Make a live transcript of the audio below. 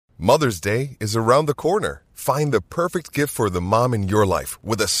Mother's Day is around the corner. Find the perfect gift for the mom in your life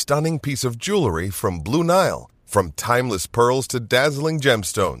with a stunning piece of jewelry from Blue Nile. From timeless pearls to dazzling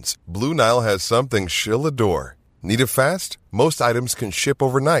gemstones, Blue Nile has something she'll adore. Need it fast? Most items can ship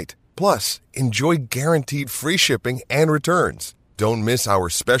overnight. Plus, enjoy guaranteed free shipping and returns. Don't miss our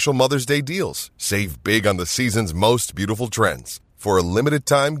special Mother's Day deals. Save big on the season's most beautiful trends. For a limited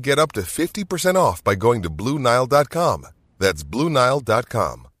time, get up to 50% off by going to BlueNile.com. That's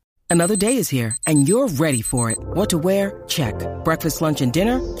BlueNile.com. Another day is here, and you're ready for it. What to wear? Check. Breakfast, lunch, and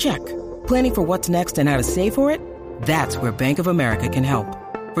dinner? Check. Planning for what's next and how to save for it? That's where Bank of America can help.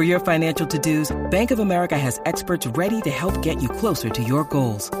 For your financial to-dos, Bank of America has experts ready to help get you closer to your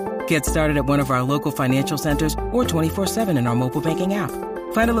goals. Get started at one of our local financial centers or 24/7 in our mobile banking app.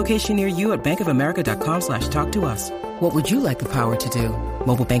 Find a location near you at bankofamerica.com/talktous. What would you like the power to do?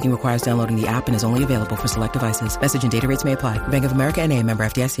 Mobile banking requires downloading the app and is only available for select devices. Message and data rates may apply. Bank of America N.A., member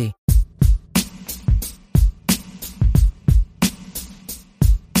FDIC.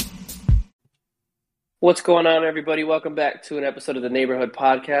 What's going on, everybody? Welcome back to an episode of the Neighborhood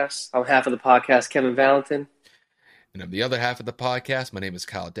Podcast. I'm half of the podcast, Kevin Valentin. And I'm the other half of the podcast. My name is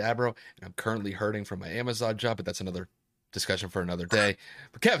Kyle Dabro, and I'm currently hurting from my Amazon job, but that's another discussion for another day.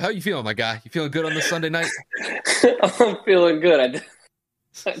 But Kev, how you feeling, my guy? You feeling good on this Sunday night? I'm feeling good.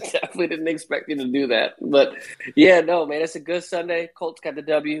 I definitely didn't expect you to do that. But, yeah, no, man, it's a good Sunday. Colts got the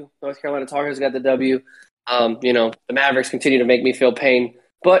W. North Carolina Tar Heels got the W. The Mavericks continue to make me feel pain.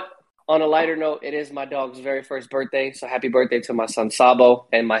 But on a lighter note, it is my dog's very first birthday, so happy birthday to my son Sabo.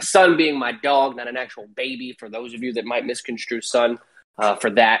 And my son being my dog, not an actual baby, for those of you that might misconstrue son for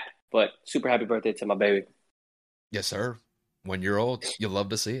that. But super happy birthday to my baby. Yes, sir. 1 year old, you love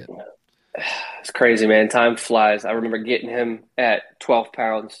to see it. It's crazy, man. Time flies. I remember getting him at 12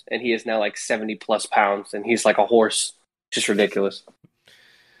 pounds, and he is now like 70-plus pounds, and he's like a horse. Just ridiculous.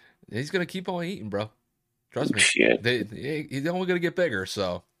 He's going to keep on eating, bro. Trust me. Shit. He's only going to get bigger,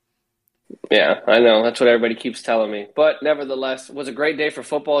 so. Yeah, I know. That's what everybody keeps telling me. But nevertheless, it was a great day for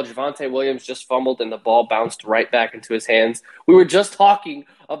football. Javonte Williams just fumbled and the ball bounced right back into his hands. We were just talking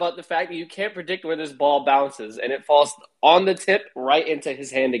about the fact that you can't predict where this ball bounces, and it falls on the tip right into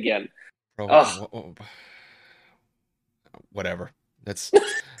his hand again. Bro, whatever. That's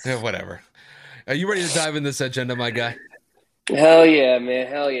whatever. Are you ready to dive in this agenda, my guy? Hell yeah, man.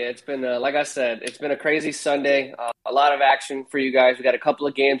 Hell yeah. It's been, like I said, it's been a crazy Sunday. A lot of action for you guys. We got a couple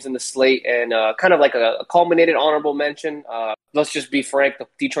of games in the slate and kind of like a culminated honorable mention. Let's just be frank. The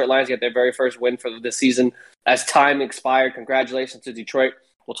Detroit Lions get their very first win for the season as time expired. Congratulations to Detroit.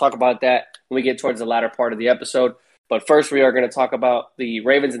 We'll talk about that when we get towards the latter part of the episode. But first, we are going to talk about the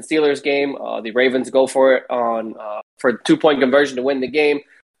Ravens and Steelers game. The Ravens go for it for a 2-point conversion to win the game.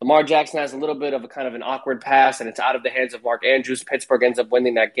 Lamar Jackson has a little bit of a kind of an awkward pass, and it's out of the hands of Mark Andrews. Pittsburgh ends up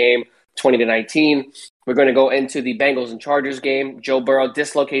winning that game 20-19. We're going to go into the Bengals and Chargers game. Joe Burrow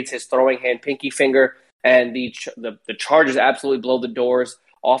dislocates his throwing hand pinky finger, and the Chargers absolutely blow the doors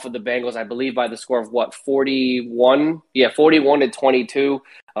off of the Bengals, I believe, by the score of 41? Yeah, 41-22.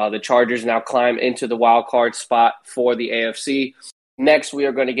 The Chargers now climb into the wild card spot for the AFC. Next, we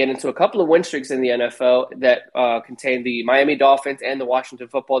are going to get into a couple of win streaks in the NFL that contain the Miami Dolphins and the Washington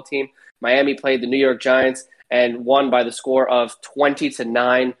football team. Miami played the New York Giants and won by the score of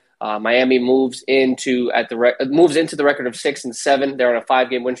 20-9. Miami moves into the record of 6-7. They're on a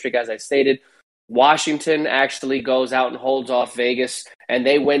 5-game win streak, as I stated. Washington actually goes out and holds off Vegas, and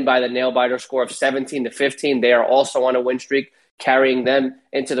they win by the nail-biter score of 17-15. They are also on a win streak, carrying them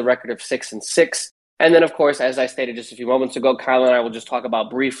into the record of 6-6. And then, of course, as I stated just a few moments ago, Kyle and I will just talk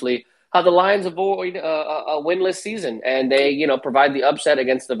about briefly how the Lions avoid a winless season, and they, provide the upset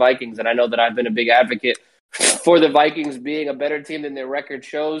against the Vikings. And I know that I've been a big advocate for the Vikings being a better team than their record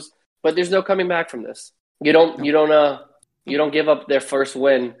shows, but there's no coming back from this. You don't give up their first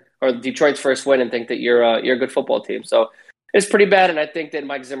win or Detroit's first win and think that you're a good football team. So it's pretty bad, and I think that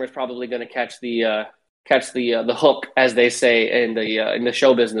Mike Zimmer is probably going to catch the hook, as they say in the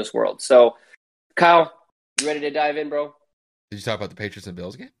show business world. So. Kyle, you ready to dive in, bro? Did you talk about the Patriots and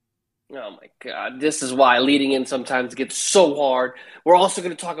Bills game? Oh, my God. This is why leading in sometimes gets so hard. We're also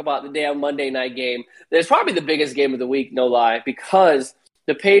going to talk about the damn Monday night game. It's probably the biggest game of the week, no lie, because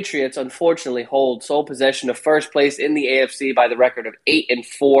the Patriots, unfortunately, hold sole possession of first place in the AFC by the record of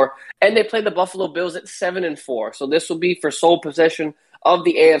 8-4, and they play the Buffalo Bills at 7-4. So this will be for sole possession of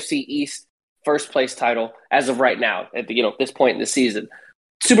the AFC East first place title as of right now at this point in the season.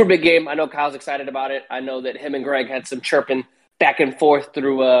 Super big game. I know Kyle's excited about it. I know that him and Greg had some chirping back and forth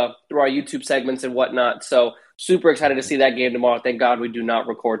through our YouTube segments and whatnot. So super excited to see that game tomorrow. Thank God we do not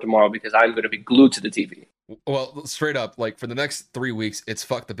record tomorrow because I'm going to be glued to the TV. Well, straight up, like for the next 3 weeks, it's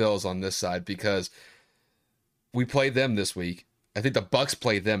fuck the Bills on this side because we play them this week. I think the Bucks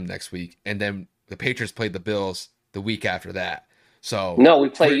play them next week, and then the Patriots play the Bills the week after that. So no, we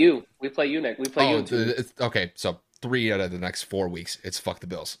play you. We play you next. We play you in 2 weeks. Okay, so 3 out of the next 4 weeks, it's fuck the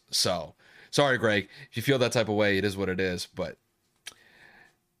Bills. So sorry, Greg. If you feel that type of way, it is what it is. But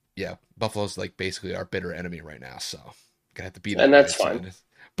yeah, Buffalo's like basically our bitter enemy right now. So gonna have to beat them. And that's fine.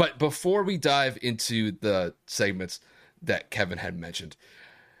 But before we dive into the segments that Kevin had mentioned,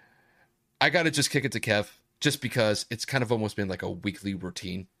 I got to just kick it to Kev, just because it's kind of almost been like a weekly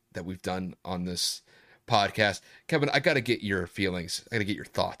routine that we've done on this podcast. Kevin, I got to get your feelings. I got to get your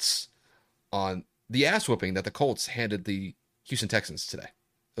thoughts on the ass whooping that the Colts handed the Houston Texans today.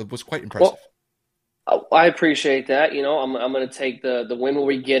 It was quite impressive. Well, I appreciate that. I'm going to take the win when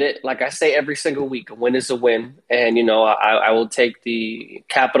we get it. Like I say every single week, a win is a win. And, I will take the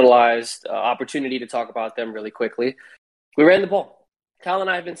capitalized opportunity to talk about them really quickly. We ran the ball. Kyle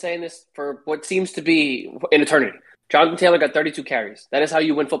and I have been saying this for what seems to be an eternity. Jonathan Taylor got 32 carries. That is how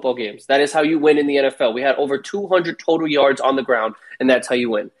you win football games. That is how you win in the NFL. We had over 200 total yards on the ground, and that's how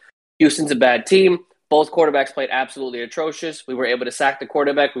you win. Houston's a bad team. Both quarterbacks played absolutely atrocious. We were able to sack the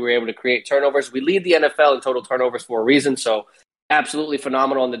quarterback. We were able to create turnovers. We lead the NFL in total turnovers for a reason, so absolutely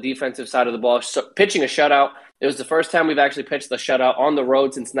phenomenal on the defensive side of the ball. So, pitching a shutout. It was the first time we've actually pitched the shutout on the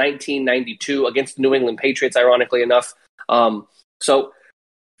road since 1992 against the New England Patriots, ironically enough. So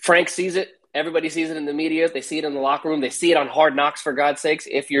Frank sees it. Everybody sees it in the media. They see it in the locker room. They see it on Hard Knocks, for God's sakes.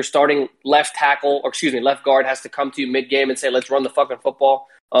 If your starting left guard has to come to you mid-game and say, let's run the fucking football,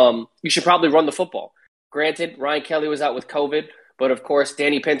 you should probably run the football. Granted, Ryan Kelly was out with COVID, but of course,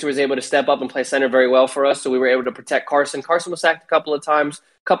 Danny Pinter was able to step up and play center very well for us, so we were able to protect Carson. Carson was sacked a couple of times,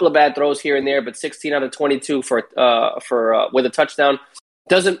 a couple of bad throws here and there, but 16 out of 22 with a touchdown.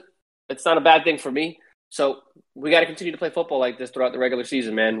 It's not a bad thing for me. So we got to continue to play football like this throughout the regular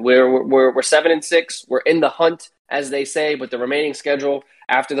season, man. We're 7-6. We're in the hunt, as they say, but the remaining schedule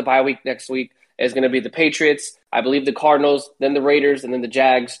after the bye week next week is going to be the Patriots, I believe the Cardinals, then the Raiders, and then the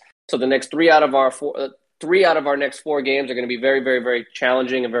Jags. So the next three out of our next 4 games are going to be very, very, very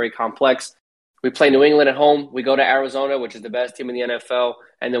challenging and very complex. We play New England at home. We go to Arizona, which is the best team in the NFL,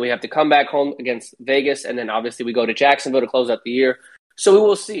 and then we have to come back home against Vegas, and then obviously we go to Jacksonville to close out the year. So we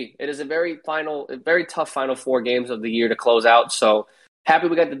will see. It is a very tough final 4 games of the year to close out. So happy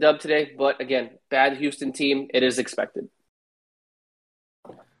we got the dub today. But again, bad Houston team. It is expected.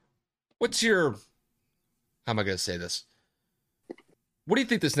 How am I going to say this? What do you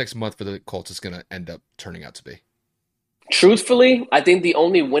think this next month for the Colts is going to end up turning out to be? Truthfully, I think the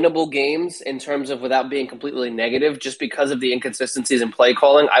only winnable games in terms of without being completely negative, just because of the inconsistencies in play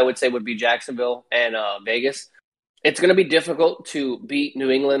calling, I would say would be Jacksonville and Vegas. It's going to be difficult to beat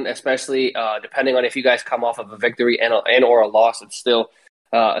New England, especially depending on if you guys come off of a victory and or a loss. It's still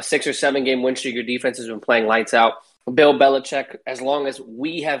a 6 or 7 game win streak. Your defense has been playing lights out. Bill Belichick, as long as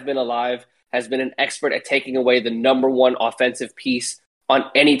we have been alive, has been an expert at taking away the number one offensive piece on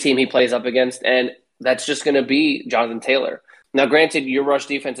any team he plays up against, and that's just going to be Jonathan Taylor. Now, granted, your rush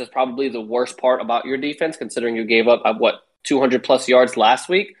defense is probably the worst part about your defense, considering you gave up, 200-plus yards last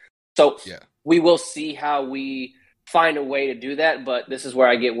week. So We will see how we find a way to do that, but this is where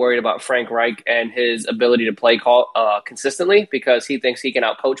I get worried about Frank Reich and his ability to play call consistently, because he thinks he can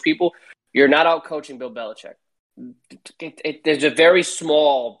outcoach people. You're not outcoaching Bill Belichick. There's a very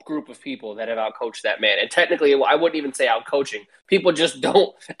small group of people that have outcoached that man, and technically I wouldn't even say outcoaching. People just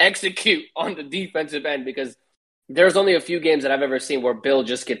don't execute on the defensive end, because there's only a few games that I've ever seen where Bill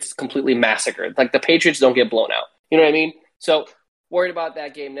just gets completely massacred. Like the Patriots don't get blown out. You know what I mean? So worried about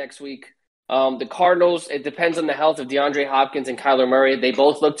that game next week. The Cardinals, it depends on the health of DeAndre Hopkins and Kyler Murray. They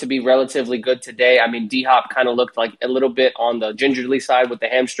both look to be relatively good today. I mean, D-Hop kind of looked like a little bit on the gingerly side with the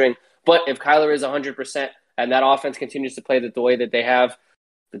hamstring. But if Kyler is 100% and that offense continues to play the way that they have,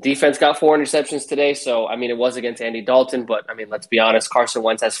 the defense got 4 interceptions today. So, I mean, it was against Andy Dalton. But, I mean, let's be honest, Carson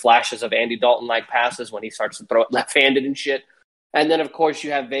Wentz has flashes of Andy Dalton-like passes when he starts to throw it left-handed and shit. And then, of course,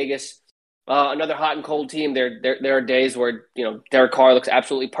 you have Vegas. Another hot and cold team. There are days where, Derek Carr looks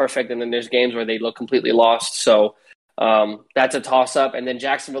absolutely perfect, and then there's games where they look completely lost. So that's a toss-up. And then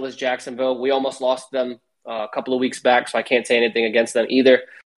Jacksonville is Jacksonville. We almost lost them a couple of weeks back, so I can't say anything against them either.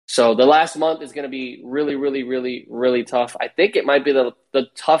 So the last month is going to be really, really, really, really tough. I think it might be the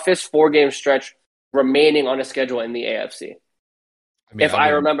toughest 4-game stretch remaining on a schedule in the AFC, if I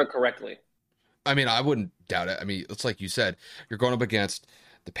remember correctly. I mean, I wouldn't doubt it. I mean, it's like you said, you're going up against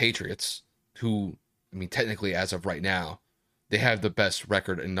the Patriots, who, I mean, technically as of right now, they have the best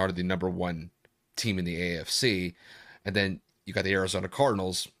record and are the number 1 team in the AFC. And then you got the Arizona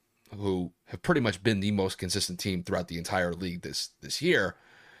Cardinals, who have pretty much been the most consistent team throughout the entire league this year.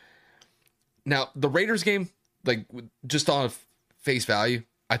 Now, the Raiders game, like just on face value,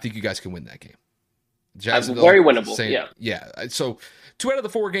 I think you guys can win that game. Jacksonville, very winnable. Yeah. So 2 out of the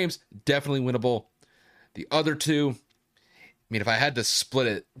 4 games, definitely winnable. The other 2, I mean, if I had to split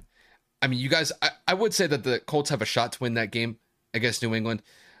it, I mean, you guys, I would say that the Colts have a shot to win that game against New England.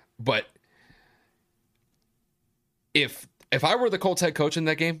 But if I were the Colts head coach in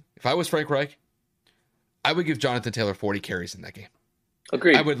that game, if I was Frank Reich, I would give Jonathan Taylor 40 carries in that game.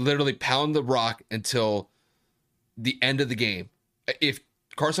 Agreed. I would literally pound the rock until the end of the game. If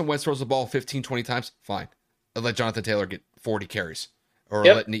Carson Wentz throws the ball 15, 20 times, fine. I'd let Jonathan Taylor get 40 carries. Or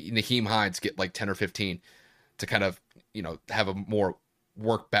let Naheem Hines get like 10 or 15 to kind of, have a more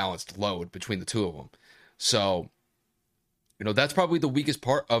work-balanced load between the two of them. So, that's probably the weakest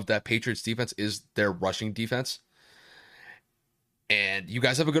part of that Patriots defense is their rushing defense. And you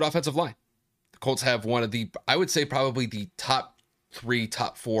guys have a good offensive line. The Colts have one of the, I would say probably the top 3,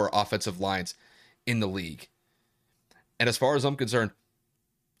 top 4 offensive lines in the league. And as far as I'm concerned,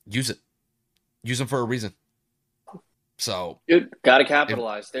 use it. Use them for a reason. So, dude, gotta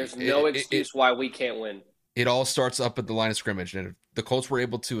capitalize. There's no excuse why we can't win. It all starts up at the line of scrimmage, and if the Colts are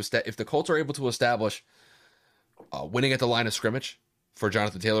able to establish winning at the line of scrimmage for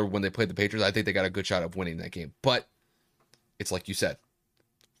Jonathan Taylor when they played the Patriots, I think they got a good shot of winning that game. But it's like you said,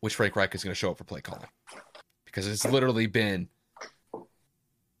 which Frank Reich is going to show up for play calling, because it's literally been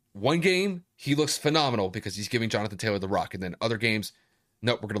one game he looks phenomenal because he's giving Jonathan Taylor the rock, and then other games,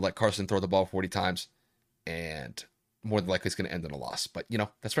 nope, we're going to let Carson throw the ball 40 times, and more than likely it's going to end in a loss. But,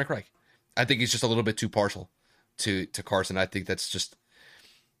 that's Frank Reich. I think he's just a little bit too partial to Carson. I think there's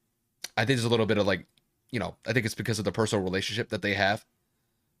a little bit of I think it's because of the personal relationship that they have.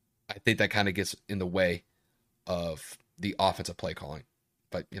 I think that kind of gets in the way of the offensive play calling.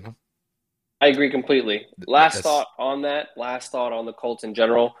 But, I agree completely. Last thought on the Colts in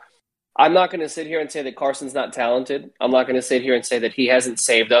general. I'm not going to sit here and say that Carson's not talented. I'm not going to sit here and say that he hasn't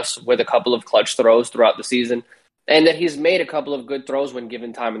saved us with a couple of clutch throws throughout the season, and that he's made a couple of good throws when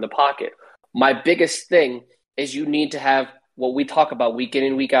given time in the pocket. My biggest thing is you need to have what we talk about week in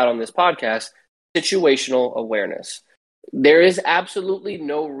and week out on this podcast, situational awareness. There is absolutely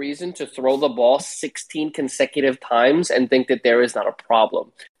no reason to throw the ball 16 consecutive times and think that there is not a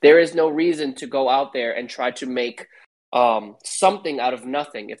problem. There is no reason to go out there and try to make something out of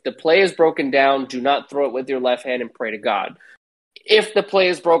nothing. If the play is broken down, do not throw it with your left hand and pray to God. If the play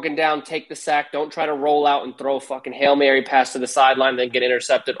is broken down, take the sack. Don't try to roll out and throw a fucking Hail Mary pass to the sideline, then get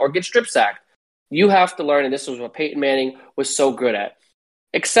intercepted or get strip sacked. You have to learn, and this is what Peyton Manning was so good at.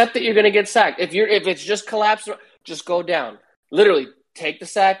 Accept that you're going to get sacked. If it's just collapse, just go down. Literally, take the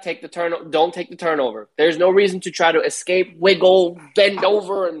sack, don't take the turnover. There's no reason to try to escape, wiggle, bend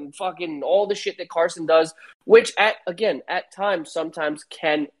over, and fucking all the shit that Carson does, which at times sometimes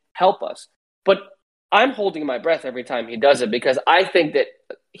can help us. But I'm holding my breath every time he does it because I think that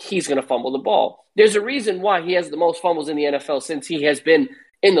he's going to fumble the ball. There's a reason why he has the most fumbles in the NFL since he has been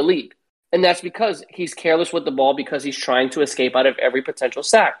in the league. And that's because he's careless with the ball because he's trying to escape out of every potential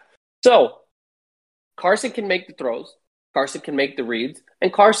sack. So Carson can make the throws. Carson can make the reads.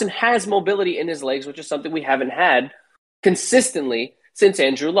 And Carson has mobility in his legs, which is something we haven't had consistently since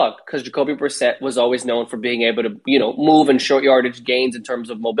Andrew Luck, because Jacoby Brissett was always known for being able to, move in short yardage gains in terms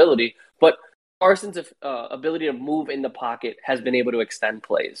of mobility. But Carson's ability to move in the pocket has been able to extend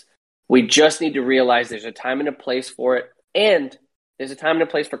plays. We just need to realize there's a time and a place for it, and there's a time and a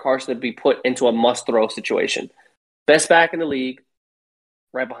place for Carson to be put into a must-throw situation. Best back in the league,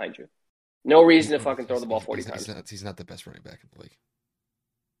 right behind you. No reason to fucking throw the ball 40 times. He's not the best running back in the league.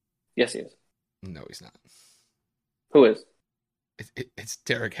 Yes, he is. No, he's not. Who is? It's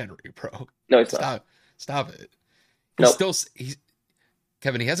Derrick Henry, bro. No, it's not. Stop it. Nope.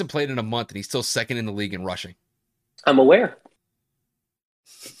 Kevin, he hasn't played in a month, and he's still second in the league in rushing. I'm aware.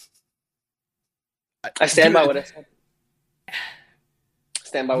 I stand by what I said.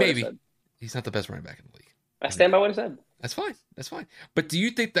 Maybe. He's not the best running back in the league. I stand by what I said. That's fine. But do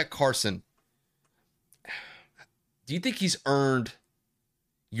you think that Carson, do you think he's earned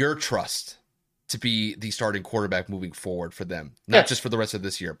your trust to be the starting quarterback moving forward for them? Not just for the rest of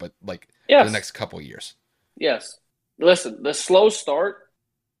this year, but for the next couple of years. Yes. Listen, the slow start,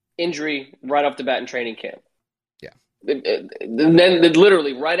 injury right off the bat in training camp. Yeah. And then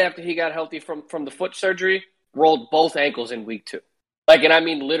literally right after he got healthy from the foot surgery, rolled both ankles in week 2. And I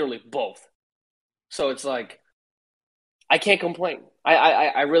mean literally both. So it's I can't complain.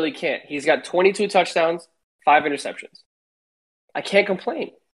 I really can't. He's got 22 touchdowns, 5 interceptions. I can't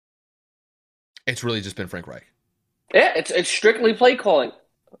complain. It's really just been Frank Reich. Yeah, it's strictly play calling.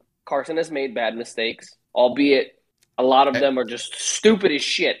 Carson has made bad mistakes, albeit a lot of them are just stupid as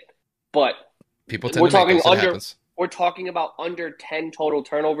shit. But people tend to make those. It happens. We're talking about under 10 total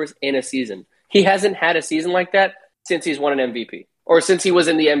turnovers in a season. He hasn't had a season like that since he's won an MVP, or since he was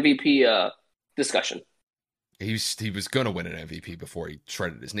in the MVP discussion. He was going to win an MVP before he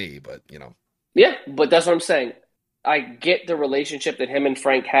shredded his knee, but, Yeah, but that's what I'm saying. I get the relationship that him and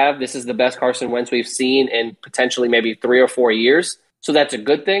Frank have. This is the best Carson Wentz we've seen in potentially maybe 3 or 4 years. So that's a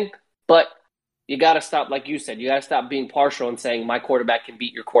good thing. But you got to stop, like you said, you got to stop being partial and saying my quarterback can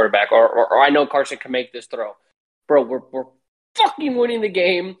beat your quarterback, or I know Carson can make this throw. Bro, we're fucking winning the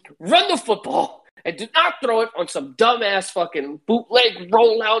game. Run the football and do not throw it on some dumbass fucking bootleg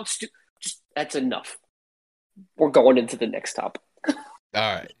rollout. Just that's enough. We're going into the next topic. All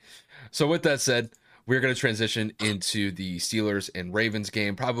right. So with that said, we're going to transition into the Steelers and Ravens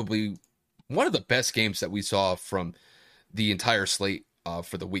game. Probably one of the best games that we saw from the entire slate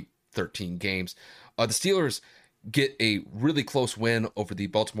for the Week 13 games. The Steelers get a really close win over the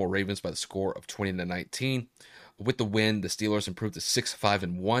Baltimore Ravens by the score of 20-19. With the win, the Steelers improved to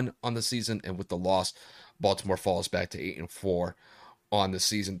 6-5-1 on the season, and with the loss, Baltimore falls back to 8-4 on the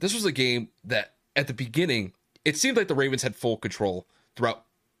season. This was a game that, at the beginning, it seemed like the Ravens had full control throughout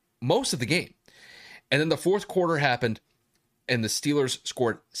most of the game. And then the fourth quarter happened, and the Steelers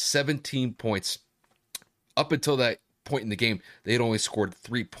scored 17 points. Up until that point in the game, they had only scored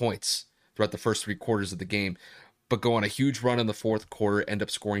 3 points throughout the first 3 quarters of the game, but go on a huge run in the fourth quarter, end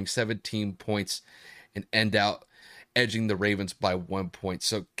up scoring 17 points, and end out edging the Ravens by 1 point.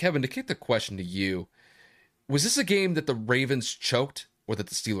 So, Kevin, to kick the question to you, was this a game that the Ravens choked or that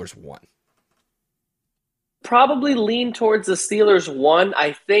the Steelers won? Probably lean towards the Steelers won.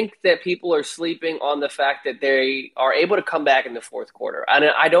 I think that people are sleeping on the fact that they are able to come back in the fourth quarter. And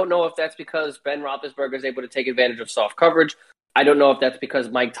I don't know if that's because Ben Roethlisberger is able to take advantage of soft coverage. I don't know if that's because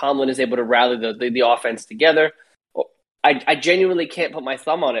Mike Tomlin is able to rally the offense together. I genuinely can't put my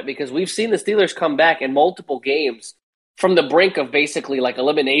thumb on it, because we've seen the Steelers come back in multiple games from the brink of basically like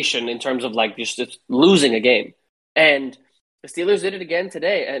elimination in terms of like just losing a game. And the Steelers did it again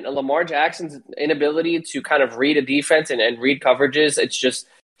today. And Lamar Jackson's inability to kind of read a defense and read coverages, it's just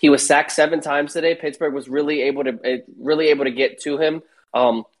he was sacked 7 times today. Pittsburgh was really able to get to him.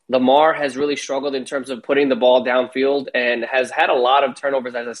 Lamar has really struggled in terms of putting the ball downfield and has had a lot of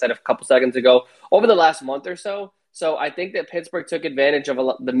turnovers, as I said a couple seconds ago, over the last month or so. So I think that Pittsburgh took advantage of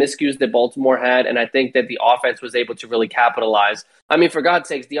the miscues that Baltimore had, and I think that the offense was able to really capitalize. I mean, for God's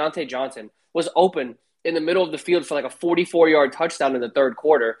sakes, Deontay Johnson was open in the middle of the field for like a 44-yard touchdown in the third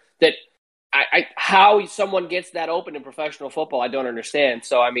quarter. That how someone gets that open in professional football, I don't understand.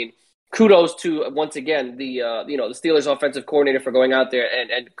 So, I mean, kudos to, once again, the Steelers offensive coordinator for going out there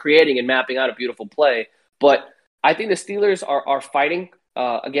and creating and mapping out a beautiful play. But I think the Steelers are fighting.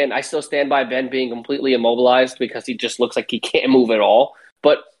 Again, I still stand by Ben being completely immobilized because he just looks like he can't move at all.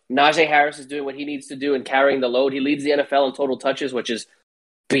 But Najee Harris is doing what he needs to do and carrying the load. He leads the NFL in total touches, which is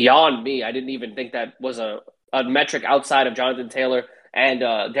beyond me. I didn't even think that was a metric outside of Jonathan Taylor and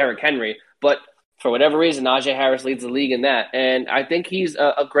Derrick Henry. But for whatever reason, Najee Harris leads the league in that. And I think he's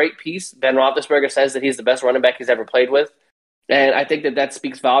a great piece. Ben Roethlisberger says that he's the best running back he's ever played with. And I think that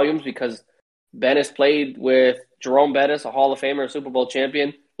speaks volumes, because Ben has played with Jerome Bettis, a Hall of Famer, a Super Bowl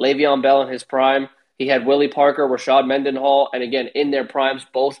champion, Le'Veon Bell in his prime. He had Willie Parker, Rashad Mendenhall, and again, in their primes,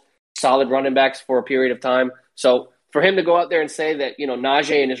 both solid running backs for a period of time. So for him to go out there and say that,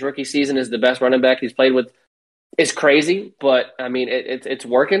 Najee in his rookie season is the best running back he's played with is crazy. But, I mean, it's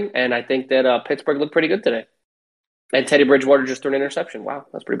working, and I think that Pittsburgh looked pretty good today. And Teddy Bridgewater just threw an interception. Wow,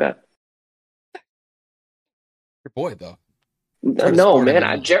 that's pretty bad. Your boy, though. No, man.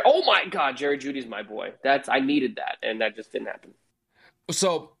 Oh, my God, Jerry Jeudy's my boy. I needed that, and that just didn't happen.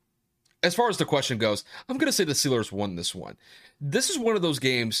 So, as far as the question goes, I'm going to say the Steelers won this one. This is one of those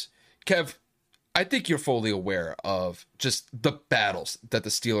games, Kev, I think you're fully aware of just the battles that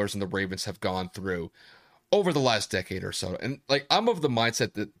the Steelers and the Ravens have gone through over the last decade or so. And, like, I'm of the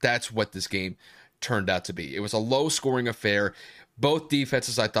mindset that that's what this game turned out to be. It was a low-scoring affair. Both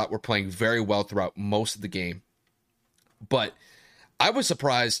defenses, I thought, were playing very well throughout most of the game. But I was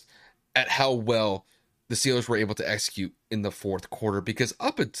surprised at how well the Steelers were able to execute in the fourth quarter, because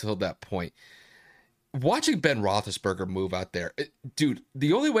up until that point, watching Ben Roethlisberger move out there, dude,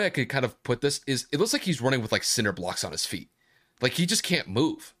 the only way I could kind of put this is it looks like he's running with like cinder blocks on his feet. Like he just can't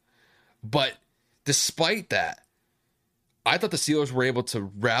move. But despite that, I thought the Steelers were able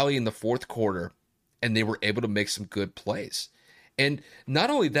to rally in the fourth quarter, and they were able to make some good plays. And not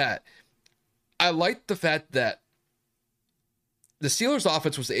only that, I liked the fact that the Steelers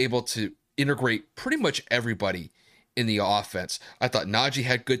offense was able to integrate pretty much everybody in the offense. I thought Najee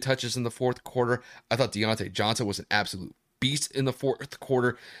had good touches in the fourth quarter. I thought Deontay Johnson was an absolute beast in the fourth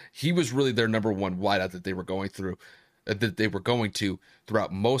quarter. He was really their number one wideout that they were going to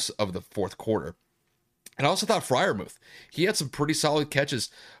throughout most of the fourth quarter. And I also thought Freiermuth, he had some pretty solid catches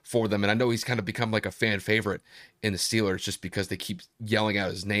for them. And I know he's kind of become like a fan favorite in the Steelers just because they keep yelling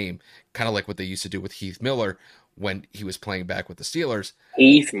out his name, kind of like what they used to do with Heath Miller when he was playing back with the Steelers.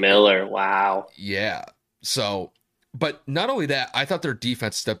 Heath Miller, wow. Yeah. So, but not only that, I thought their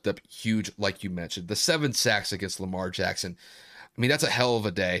defense stepped up huge, like you mentioned. The 7 sacks against Lamar Jackson. I mean, that's a hell of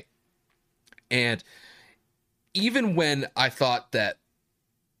a day. And even when I thought that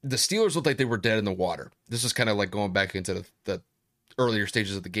the Steelers looked like they were dead in the water, this is kind of like going back into the earlier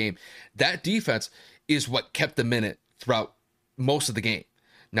stages of the game, that defense is what kept them in it throughout most of the game.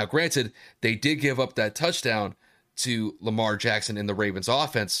 Now, granted, they did give up that touchdown to Lamar Jackson in the Ravens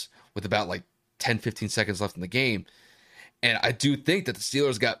offense with about like 10, 15 seconds left in the game. And I do think that the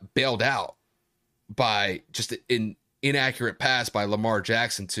Steelers got bailed out by just an inaccurate pass by Lamar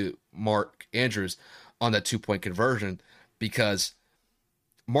Jackson to Mark Andrews on that 2-point conversion, because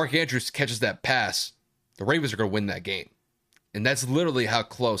Mark Andrews catches that pass, the Ravens are going to win that game. And that's literally how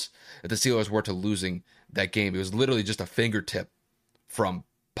close the Steelers were to losing that game. It was literally just a fingertip from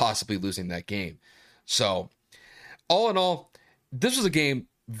possibly losing that game. So, all in all, this was a game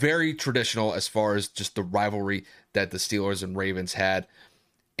very traditional as far as just the rivalry that the Steelers and Ravens had.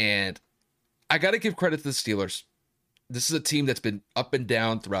 And I got to give credit to the Steelers. This is a team that's been up and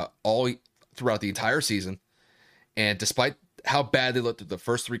down throughout the entire season. And despite how bad they looked through the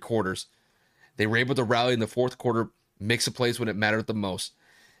first 3 quarters, they were able to rally in the fourth quarter, make some plays when it mattered the most,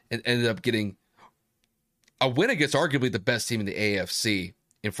 and ended up getting a win against arguably the best team in the AFC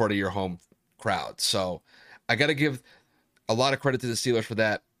in front of your home crowd. So I got to give a lot of credit to the Steelers for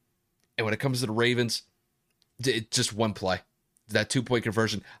that. And when it comes to the Ravens, it's just one play. That 2-point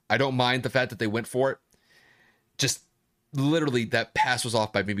conversion. I don't mind the fact that they went for it. Just literally that pass was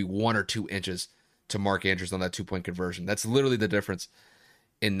off by maybe 1 or 2 inches to Mark Andrews on that 2-point conversion. That's literally the difference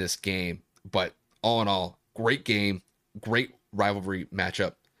in this game. But all in all, great game, great rivalry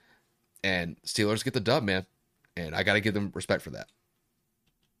matchup. And Steelers get the dub, man. And I got to give them respect for that.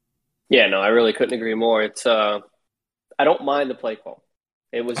 Yeah, no, I really couldn't agree more. It's I don't mind the play call.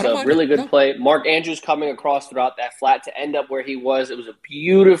 It was a really good play. Mark Andrews coming across throughout that flat to end up where he was. It was a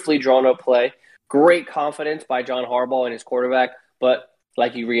beautifully drawn up play. Great confidence by John Harbaugh and his quarterback. But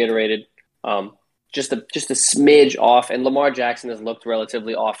like you reiterated, just a smidge off. And Lamar Jackson has looked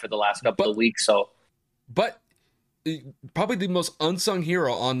relatively off for the last couple of weeks. But probably the most unsung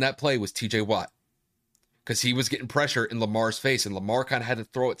hero on that play was TJ Watt, because he was getting pressure in Lamar's face, and Lamar kind of had to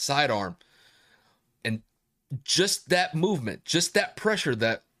throw it sidearm. And just that movement, just that pressure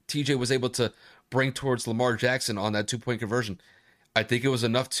that TJ was able to bring towards Lamar Jackson on that 2-point conversion, I think it was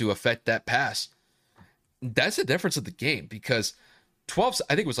enough to affect that pass. That's the difference of the game, because I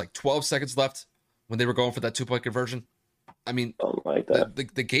think it was like 12 seconds left when they were going for that 2-point conversion. I mean, like that.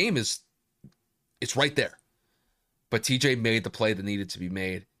 The game it's right there. But TJ made the play that needed to be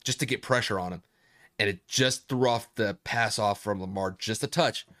made just to get pressure on him. And it just threw off the pass off from Lamar just a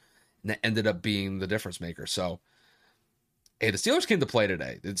touch. And that ended up being the difference maker. So, hey, the Steelers came to play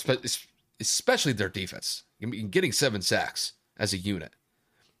today, especially their defense. I mean, getting 7 sacks as a unit.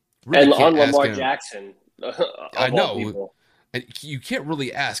 Really, and on Lamar Jackson. I know. And you can't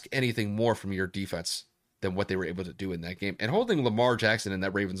really ask anything more from your defense than what they were able to do in that game. And holding Lamar Jackson in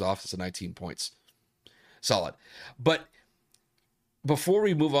that Ravens offense to 19 points. Solid. But before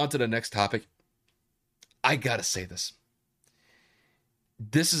we move on to the next topic, I got to say this.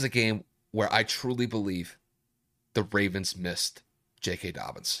 This is a game where I truly believe the Ravens missed J.K.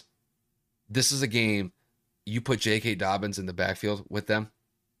 Dobbins. This is a game, you put J.K. Dobbins in the backfield with them,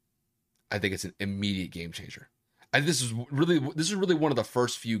 I think it's an immediate game changer. This is really one of the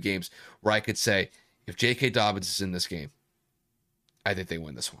first few games where I could say, if J.K. Dobbins is in this game, I think they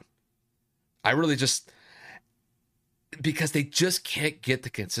win this one. I really just, because they just can't get the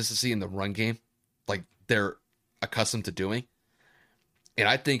consistency in the run game like they're accustomed to doing. And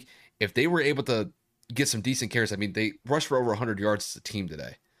I think if they were able to get some decent carries, I mean, they rushed for over 100 yards as a team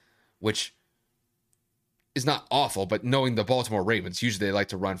today, which is not awful, but knowing the Baltimore Ravens, usually they like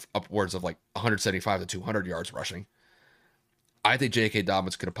to run upwards of like 175 to 200 yards rushing. I think J.K.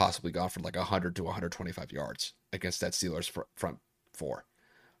 Dobbins could have possibly gone for like 100 to 125 yards against that Steelers front four.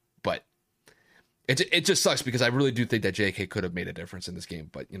 But it just sucks, because I really do think that J.K. could have made a difference in this game.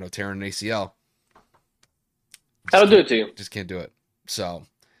 But, tearing an ACL. That'll do it to you. Just can't do it. So,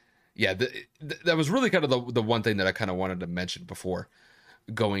 yeah, that was really kind of the one thing that I kind of wanted to mention before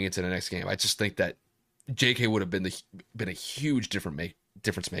going into the next game. I just think that J.K. would have been a huge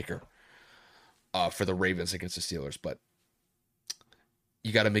difference maker for the Ravens against the Steelers, but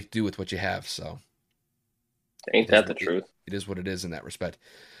you got to make do with what you have. So, Ain't that the truth? It is what it is in that respect.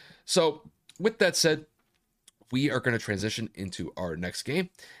 So, with that said, we are going to transition into our next game,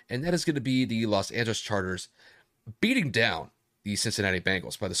 and that is going to be the Los Angeles Chargers beating down the Cincinnati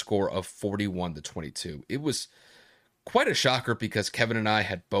Bengals by the score of 41-22. It was quite a shocker because Kevin and I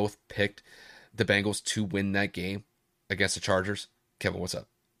had both picked the Bengals to win that game against the Chargers. Kevin, what's up?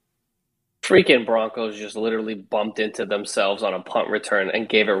 Freaking Broncos just literally bumped into themselves on a punt return and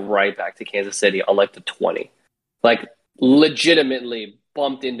gave it right back to Kansas City on like the 20. Like legitimately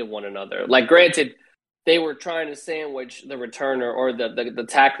bumped into one another. Like granted, they were trying to sandwich the returner or the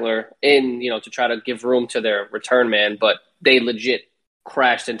tackler in, to try to give room to their return man, but they legit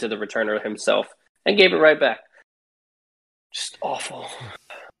crashed into the returner himself and gave it right back. Just awful.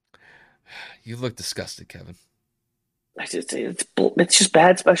 You look disgusted, Kevin. It's just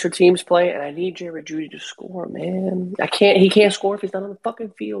bad special teams play, and I need Jerry Jeudy to score, man. He can't score if he's not on the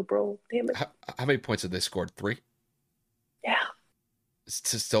fucking field, bro. Damn it. How many points have they scored? 3? Yeah.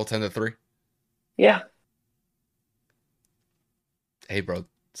 It's still 10-3? Yeah. Hey, bro,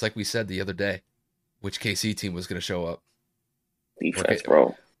 it's like we said the other day. Which KC team was going to show up? Defense,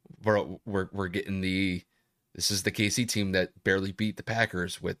 bro. Bro, we're getting this is the KC team that barely beat the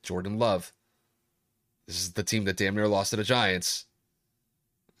Packers with Jordan Love. This is the team that damn near lost to the Giants.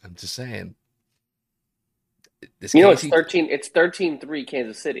 I'm just saying. It's 13-3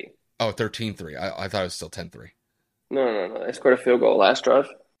 Kansas City. Oh, 13-3. I thought it was still 10-3. No. They scored a field goal last drive.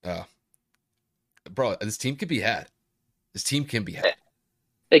 Bro, this team can be had. This team can be had.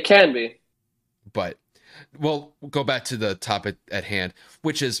 It can be. But, we'll go back to the topic at hand,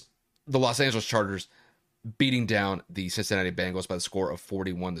 which is the Los Angeles Chargers beating down the Cincinnati Bengals by the score of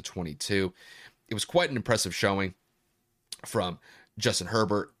 41-22. It was quite an impressive showing from Justin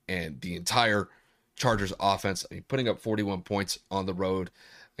Herbert and the entire Chargers offense. I mean, putting up 41 points on the road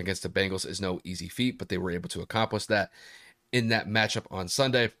against the Bengals is no easy feat, but they were able to accomplish that in that matchup on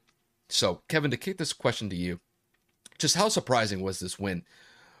Sunday. So, Kevin, to kick this question to you, just how surprising was this win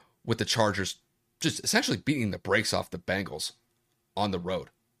with the Chargers just essentially beating the brakes off the Bengals on the road?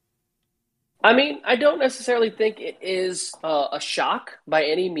 I mean, I don't necessarily think it is a shock by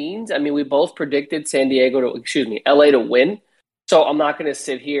any means. I mean, we both predicted LA to win. So I'm not going to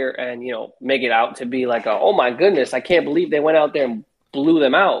sit here and, make it out to be like, oh my goodness, I can't believe they went out there and blew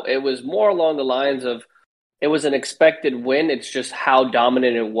them out. It was more along the lines of it was an expected win. It's just how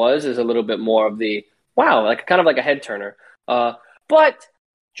dominant it was is a little bit more of the, wow, like kind of like a head turner. But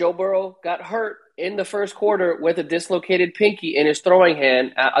Joe Burrow got hurt in the first quarter with a dislocated pinky in his throwing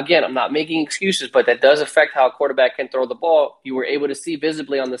hand. Again, I'm not making excuses, but that does affect how a quarterback can throw the ball. You were able to see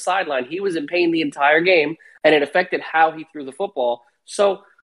visibly on the sideline, he was in pain the entire game, and it affected how he threw the football. So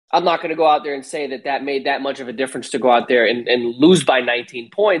I'm not going to go out there and say that made that much of a difference to go out there and lose by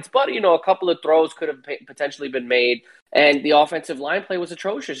 19 points. But, a couple of throws could have potentially been made, and the offensive line play was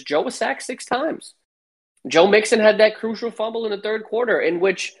atrocious. Joe was sacked 6 times. Joe Mixon had that crucial fumble in the third quarter in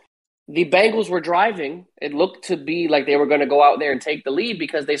which the Bengals were driving. It looked to be like they were going to go out there and take the lead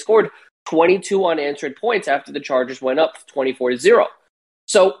because they scored 22 unanswered points after the Chargers went up 24-0.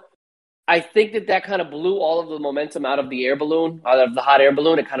 So I think that kind of blew all of the momentum out of the hot air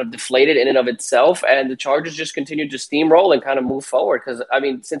balloon. It kind of deflated in and of itself, and the Chargers just continued to steamroll and kind of move forward because,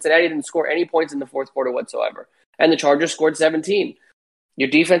 Cincinnati didn't score any points in the fourth quarter whatsoever, and the Chargers scored 17. Your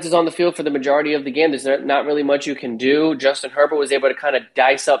defense is on the field for the majority of the game. There's not really much you can do. Justin Herbert was able to kind of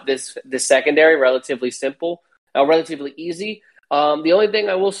dice up this secondary, relatively easy. The only thing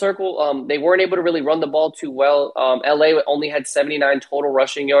I will circle, they weren't able to really run the ball too well. LA only had 79 total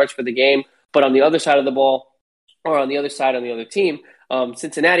rushing yards for the game, but on the other side of the ball, or on the other side on the other team,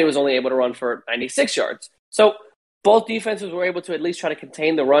 Cincinnati was only able to run for 96 yards. So both defenses were able to at least try to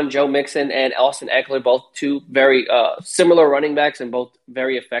contain the run. Joe Mixon and Austin Eckler, both two very similar running backs and both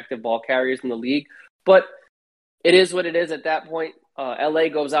very effective ball carriers in the league. But it is what it is at that point. LA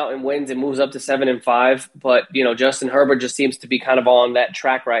goes out and wins and moves up to 7-5. But, Justin Herbert just seems to be kind of on that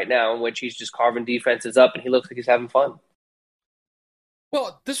track right now in which he's just carving defenses up and he looks like he's having fun.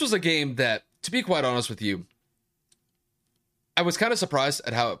 Well, this was a game that, to be quite honest with you, I was kind of surprised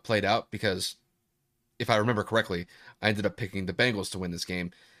at how it played out because if I remember correctly, I ended up picking the Bengals to win this game.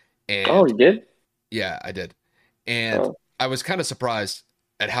 And oh, you did? Yeah, I did. And I was kind of surprised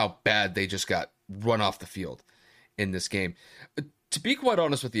at how bad they just got run off the field in this game. To be quite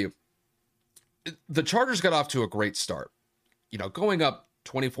honest with you, the Chargers got off to a great start. Going up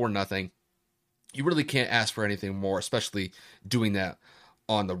 24-0, you really can't ask for anything more, especially doing that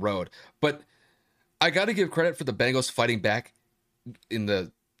on the road. But I got to give credit for the Bengals fighting back in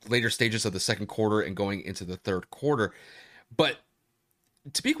the later stages of the second quarter and going into the third quarter. But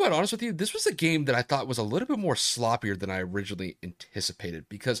to be quite honest with you, this was a game that I thought was a little bit more sloppier than I originally anticipated,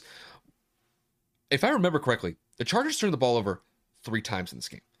 because if I remember correctly, the Chargers turned the ball over 3 times in this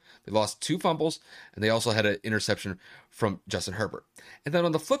game. They lost 2 fumbles, and they also had an interception from Justin Herbert. And then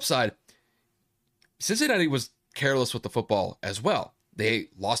on the flip side, Cincinnati was careless with the football as well. They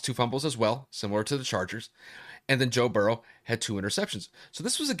lost 2 fumbles as well, similar to the Chargers. And then Joe Burrow had 2 interceptions. So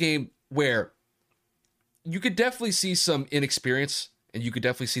this was a game where you could definitely see some inexperience, and you could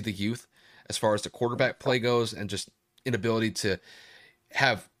definitely see the youth as far as the quarterback play goes, and just inability to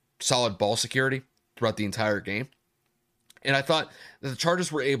have solid ball security throughout the entire game. And I thought that the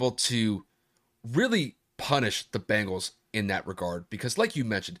Chargers were able to really punish the Bengals in that regard, because like you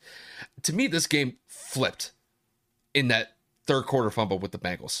mentioned, to me, this game flipped in that third quarter fumble with the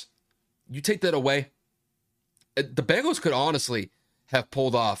Bengals. You take that away, the Bengals could honestly have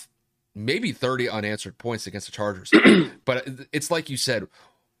pulled off maybe 30 unanswered points against the Chargers. But it's like you said,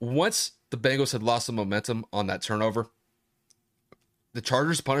 once the Bengals had lost the momentum on that turnover, the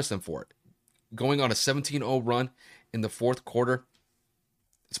Chargers punished them for it. Going on a 17-0 run in the fourth quarter,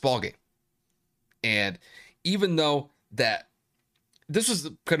 it's ball game. And even though that this was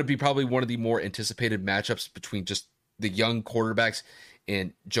going to be probably one of the more anticipated matchups between just the young quarterbacks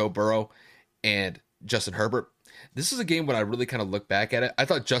in Joe Burrow and Justin Herbert, this is a game when I really kind of look back at it. I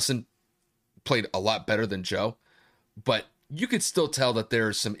thought Justin played a lot better than Joe, but you could still tell that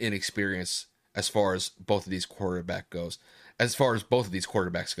there's some inexperience as far as both of these quarterbacks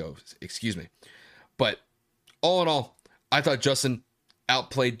goes. Excuse me. But all in all, I thought Justin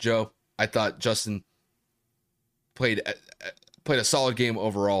outplayed Joe. I thought Justin played a solid game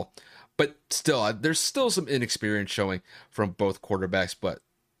overall. But still, there's still some inexperience showing from both quarterbacks. But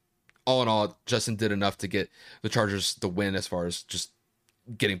all in all, Justin did enough to get the Chargers the win as far as just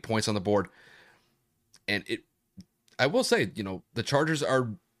getting points on the board. And I will say, the Chargers are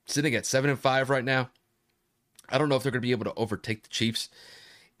sitting at 7-5 right now. I don't know if they're going to be able to overtake the Chiefs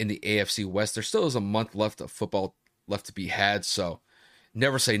in the AFC West. There still is a month left of football left to be had, so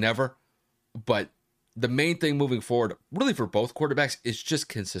never say never. But the main thing moving forward, really for both quarterbacks, is just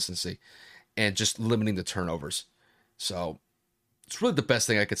consistency and just limiting the turnovers. So it's really the best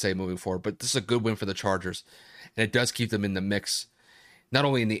thing I could say moving forward. But this is a good win for the Chargers, and it does keep them in the mix, not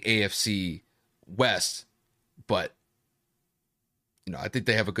only in the AFC West, but I think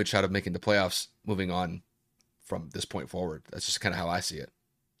they have a good shot of making the playoffs moving on from this point forward. That's just kind of how I see it.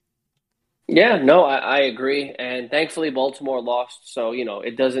 Yeah, no, I agree. And thankfully, Baltimore lost. So,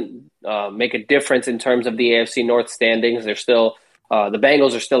 it doesn't make a difference in terms of the AFC North standings. They're still, the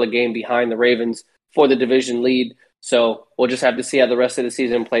Bengals are still a game behind the Ravens for the division lead. So we'll just have to see how the rest of the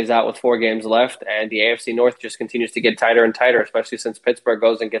season plays out with 4 games left. And the AFC North just continues to get tighter and tighter, especially since Pittsburgh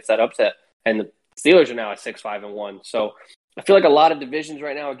goes and gets that upset. And the Steelers are now at 6-5-1. So I feel like a lot of divisions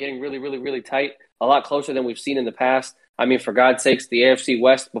right now are getting really, really, really tight, a lot closer than we've seen in the past. I mean, for God's sakes, the AFC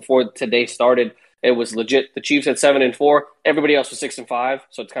West before today started, it was legit. The Chiefs at 7-4, everybody else was 6-5,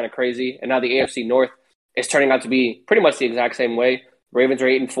 so it's kind of crazy. And now the AFC North is turning out to be pretty much the exact same way. Ravens are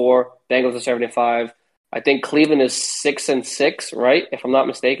 8-4, Bengals are 7-5. I think Cleveland is 6-6, right? If I'm not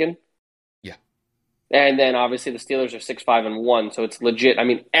mistaken. Yeah. And then obviously the Steelers are 6-5-1, so it's legit. I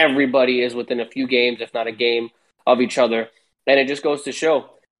mean, everybody is within a few games, if not a game, of each other. And it just goes to show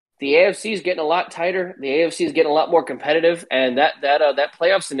the AFC is getting a lot tighter. The AFC is getting a lot more competitive, and that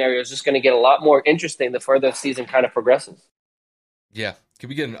playoff scenario is just going to get a lot more interesting the further the season kind of progresses. Yeah. Can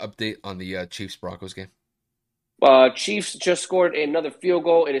we get an update on the Chiefs-Broncos game? Chiefs just scored another field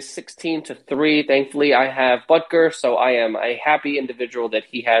goal. It is 16-3. Thankfully, I have Butker, so I am a happy individual that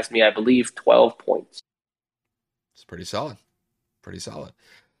he has me, I believe, 12 points. It's pretty solid. Pretty solid.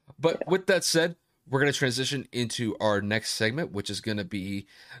 But with that said, we're going to transition into our next segment, which is going to be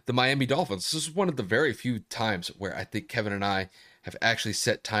the Miami Dolphins. This is one of the very few times where I think Kevin and I have actually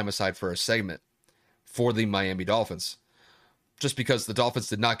set time aside for a segment for the Miami Dolphins, just because the Dolphins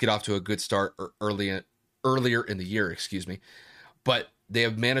did not get off to a good start earlier in the year, but they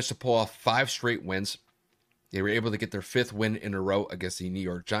have managed to pull off 5 straight wins. They were able to get their 5th win in a row against the New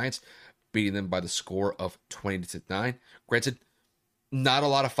York Giants, beating them by the score of 20-9. Granted, not a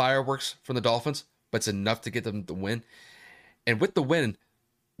lot of fireworks from the Dolphins, but it's enough to get them the win. And with the win,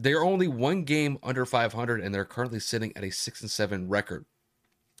 they're only 1 game under 500, and they're currently sitting at a 6-7 record.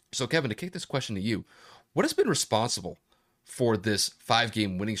 So, Kevin, to kick this question to you, what has been responsible for this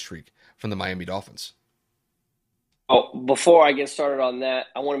 5-game winning streak from the Miami Dolphins? Oh, before I get started on that,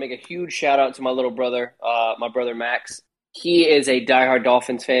 I want to make a huge shout out to my little brother, my brother Max. he is a diehard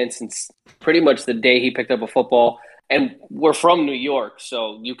Dolphins fan since pretty much the day he picked up a football. And we're from New York,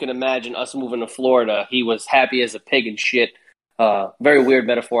 so you can imagine us moving to Florida. He was happy as a pig and shit. Very weird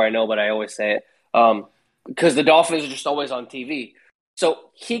metaphor, I know, but I always say it. Because the Dolphins are just always on TV. So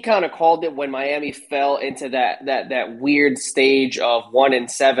he kind of called it when Miami fell into that weird stage of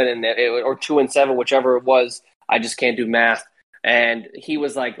 1-7 or 2-7, whichever it was. I just can't do math. And he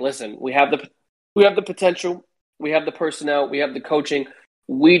was like, "Listen, we have the potential, we have the personnel, we have the coaching.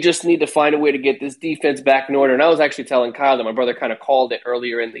 We just need to find a way to get this defense back in order." And I was actually telling Kyle that my brother kind of called it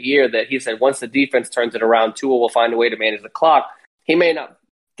earlier in the year that he said once the defense turns it around, Tua will find a way to manage the clock. He may not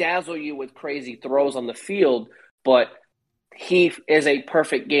dazzle you with crazy throws on the field, but he is a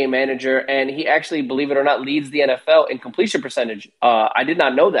perfect game manager, and he actually, believe it or not, leads the NFL in completion percentage. I did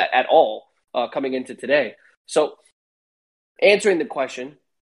not know that at all coming into today. So answering the question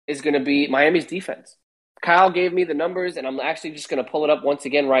is going to be Miami's defense. Kyle gave me the numbers, and I'm actually just going to pull it up once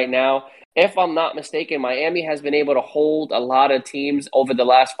again right now. If I'm not mistaken, Miami has been able to hold a lot of teams over the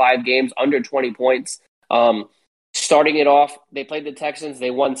last 5 games under 20 points. Starting it off, they played the Texans.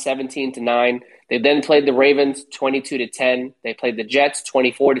 They won 17-9. They then played the Ravens 22-10. They played the Jets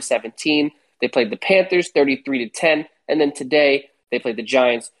 24-17. They played the Panthers 33-10. And then today, they played the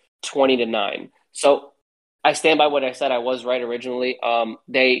Giants 20-9. So I stand by what I said. I was right originally.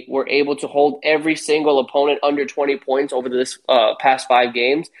 They were able to hold every single opponent under 20 points over this past 5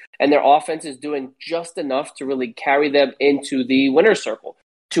 games, and their offense is doing just enough to really carry them into the winner's circle.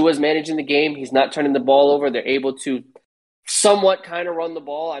 Tua's managing the game. He's not turning the ball over. They're able to somewhat kind of run the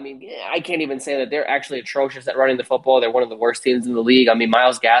ball. I mean, I can't even say that they're actually atrocious at running the football. They're one of the worst teams in the league. I mean,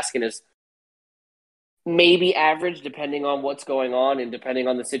 Myles Gaskin is maybe average depending on what's going on and depending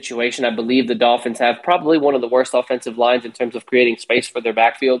on the situation. I believe the Dolphins have probably one of the worst offensive lines in terms of creating space for their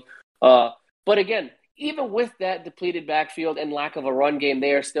backfield. But again, even with that depleted backfield and lack of a run game,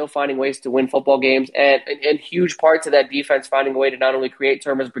 they are still finding ways to win football games, and huge parts of that defense finding a way to not only create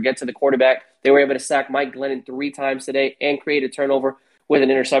turnovers but get to the quarterback. They were able to sack Mike Glennon 3 times today and create a turnover with an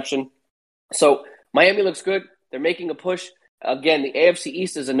interception. So Miami looks good. They're making a push. Again, the AFC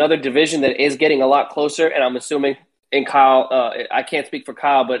East is another division that is getting a lot closer, and I'm assuming, and Kyle, I can't speak for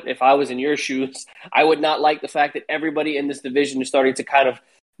Kyle, but if I was in your shoes, I would not like the fact that everybody in this division is starting to kind of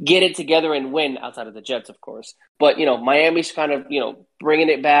get it together and win, outside of the Jets, of course. But, Miami's kind of, bringing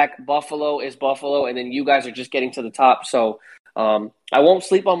it back. Buffalo is Buffalo, and then you guys are just getting to the top. So I won't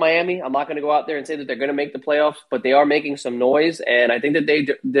sleep on Miami. I'm not going to go out there and say that they're going to make the playoffs, but they are making some noise, and I think that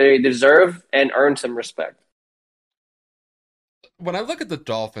they deserve and earn some respect. When I look at the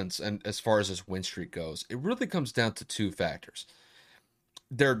Dolphins and as far as this win streak goes, it really comes down to 2 factors.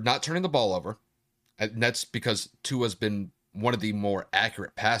 They're not turning the ball over, and that's because Tua's been one of the more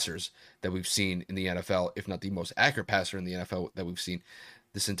accurate passers that we've seen in the NFL, if not the most accurate passer in the NFL that we've seen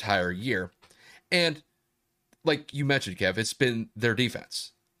this entire year. And like you mentioned, Kev, it's been their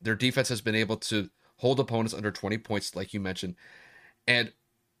defense. Their defense has been able to hold opponents under 20 points, like you mentioned. And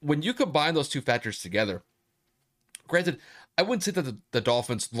when you combine those 2 factors together, granted, I wouldn't say that the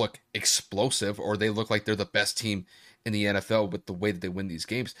Dolphins look explosive or they look like they're the best team in the NFL with the way that they win these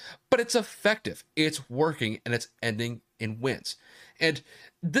games, but it's effective, it's working, and it's ending in wins. And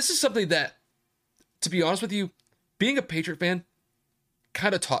this is something that, to be honest with you, being a Patriot fan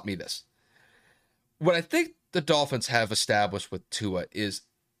kind of taught me this. What I think the Dolphins have established with Tua is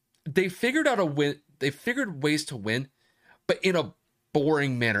they figured out a win. They figured ways to win, but in a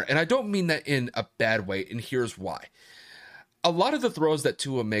boring manner. And I don't mean that in a bad way, and here's why. A lot of the throws that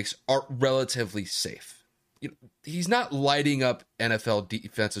Tua makes are relatively safe. He's not lighting up NFL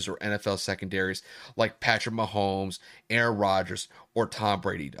defenses or NFL secondaries like Patrick Mahomes, Aaron Rodgers, or Tom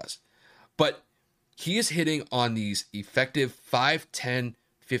Brady does. But he is hitting on these effective 5, 10,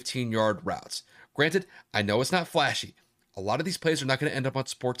 15-yard routes. Granted, I know it's not flashy. A lot of these plays are not going to end up on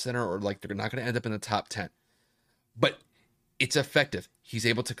SportsCenter or they're not going to end up in the top 10. But it's effective. He's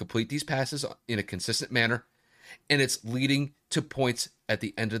able to complete these passes in a consistent manner, and it's leading to points at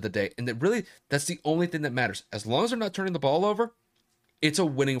the end of the day. And that's the only thing that matters. As long as they're not turning the ball over, it's a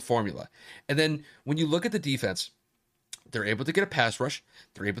winning formula. And then when you look at the defense, they're able to get a pass rush,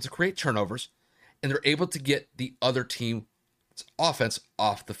 they're able to create turnovers, and they're able to get the other team's offense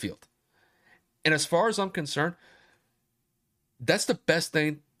off the field. And as far as I'm concerned, that's the best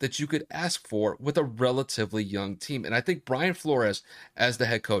thing that you could ask for with a relatively young team. And I think Brian Flores, as the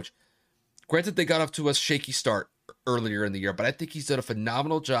head coach, granted they got off to a shaky start earlier in the year, but I think he's done a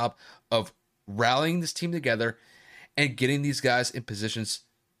phenomenal job of rallying this team together and getting these guys in positions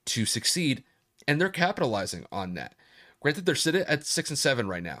to succeed, and they're capitalizing on that. Granted, they're sitting at 6-7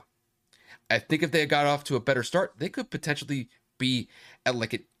 right now. I think if they had got off to a better start, they could potentially be at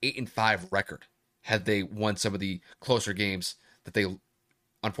like an 8-5 record had they won some of the closer games that they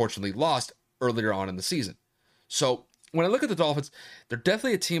unfortunately lost earlier on in the season. So when I look at the Dolphins, they're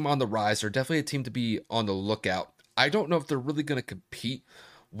definitely a team on the rise. They're definitely a team to be on the lookout. I don't know if they're really going to compete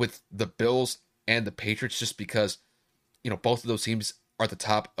with the Bills and the Patriots just because, both of those teams are at the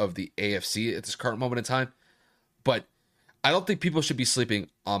top of the AFC at this current moment in time. But I don't think people should be sleeping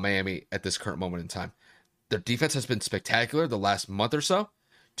on Miami at this current moment in time. Their defense has been spectacular the last month or so.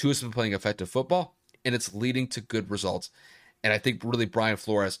 Tua's been playing effective football, and it's leading to good results. And I think really Brian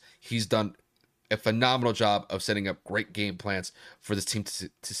Flores, he's done a phenomenal job of setting up great game plans for this team to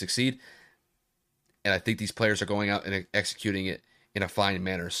succeed. And I think these players are going out and executing it in a fine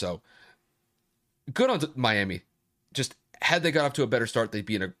manner. So good on Miami. Just had they got off to a better start, they'd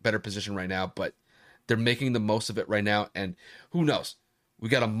be in a better position right now. But they're making the most of it right now. And who knows? We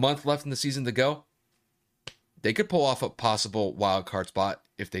got a month left in the season to go. They could pull off a possible wild card spot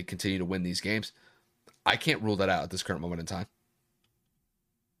if they continue to win these games. I can't rule that out at this current moment in time.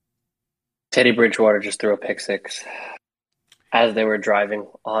 Teddy Bridgewater just threw a pick six as they were driving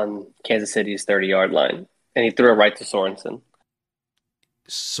on Kansas City's 30-yard line, and he threw it right to Sorensen.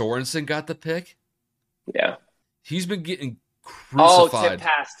 Sorensen got the pick? Yeah. He's been getting crucified. Oh,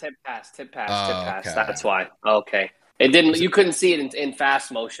 tip pass. Okay. That's why. Okay. It didn't. You couldn't see it in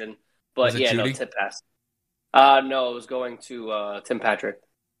fast motion, but yeah, Judy? No, tip pass. No, it was going to Tim Patrick.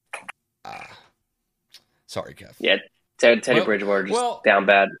 Sorry, Kev. Yeah, Teddy Bridgewater just down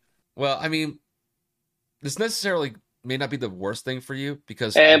bad. Well, I mean, this necessarily may not be the worst thing for you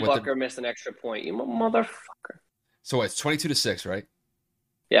because and Bucker missed an extra point. You motherfucker. So it's 22-6, right?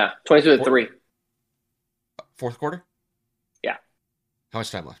 Yeah, 22-3. Fourth quarter? Yeah. How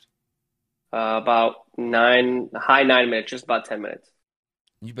much time left? About high 9 minutes, just about 10 minutes.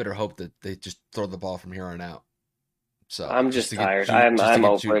 You better hope that they just throw the ball from here on out. So I'm just tired. I'm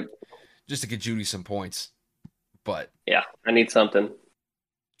over it. Just to get Judy some points. But yeah, I need something.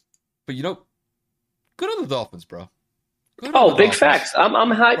 But good on the Dolphins, bro. Big facts.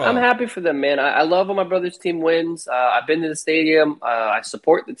 I'm happy for them, man. I love when my brother's team wins. I've been to the stadium. I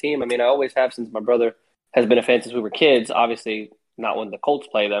support the team. I mean, I always have since my brother has been a fan since we were kids. Obviously, not when the Colts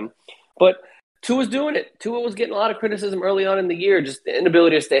play them. But Tua's doing it. Tua was getting a lot of criticism early on in the year, just the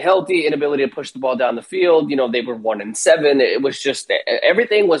inability to stay healthy, inability to push the ball down the field. They were 1-7. It was just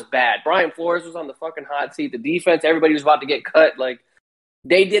everything was bad. Brian Flores was on the fucking hot seat. The defense, everybody was about to get cut.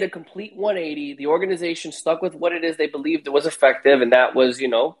 They did a complete 180. The organization stuck with what it is they believed it was effective, and that was,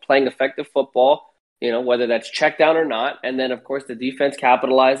 playing effective football, whether that's check down or not. And then, of course, the defense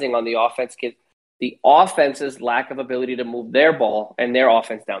capitalizing on the offense's lack of ability to move their ball and their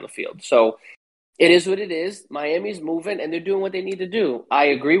offense down the field. So it is what it is. Miami's moving, and they're doing what they need to do. I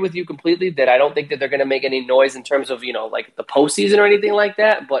agree with you completely that I don't think that they're going to make any noise in terms of, the postseason or anything like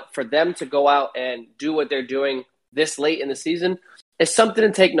that. But for them to go out and do what they're doing this late in the season is something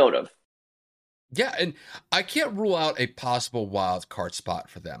to take note of. Yeah, and I can't rule out a possible wild card spot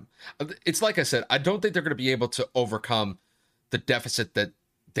for them. It's like I said, I don't think they're going to be able to overcome the deficit that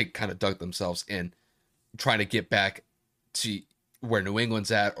they kind of dug themselves in, trying to get back to where New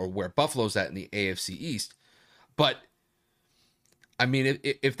England's at or where Buffalo's at in the AFC East. But, I mean,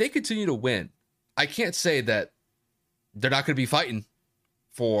 if they continue to win, I can't say that they're not going to be fighting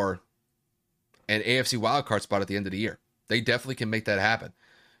for an AFC wildcard spot at the end of the year. They definitely can make that happen.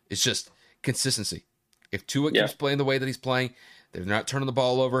 It's just consistency. If Tua keeps playing the way that he's playing, they're not turning the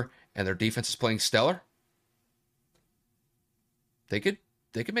ball over, and their defense is playing stellar, they could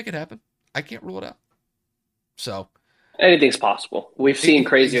make it happen. I can't rule it out. So anything's possible. We've seen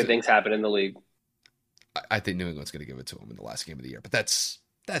crazier things happen in the league. I think New England's going to give it to them in the last game of the year, but that's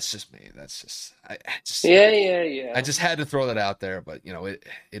just me. I just had to throw that out there, but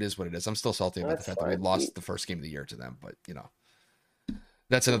it is what it is. I'm still salty about the fact that we lost the first game of the year to them, but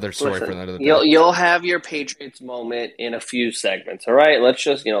that's another story for another day. You'll have your Patriots moment in a few segments. All right, let's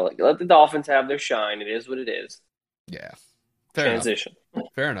just let the Dolphins have their shine. It is what it is. Yeah, transition.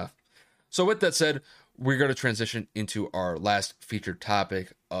 Fair enough. So with that said, we're going to transition into our last featured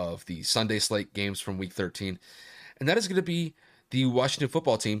topic of the Sunday slate games from Week 13, and that is going to be the Washington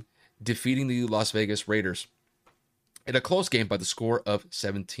football team defeating the Las Vegas Raiders in a close game by the score of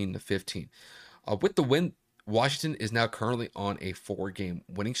 17-15. With the win, Washington is now currently on a 4-game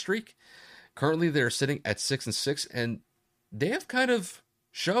winning streak. Currently, they're sitting at 6-6, and they have kind of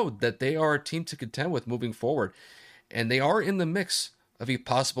showed that they are a team to contend with moving forward, and they are in the mix of a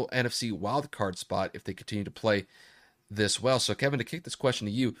possible NFC wildcard spot if they continue to play this well. So, Kevin, to kick this question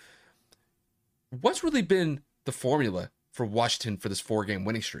to you, what's really been the formula for Washington for this 4-game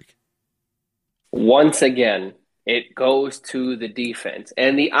winning streak? Once again, it goes to the defense.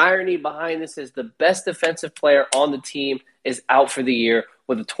 And the irony behind this is the best defensive player on the team is out for the year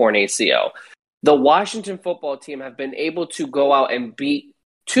with a torn ACL. The Washington football team have been able to go out and beat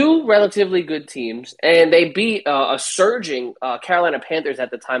two relatively good teams, and they beat a surging Carolina Panthers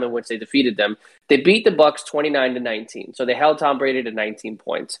at the time in which they defeated them. They beat the Bucs 29-19, so they held Tom Brady to 19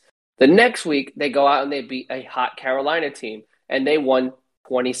 points. The next week, they go out and they beat a hot Carolina team, and they won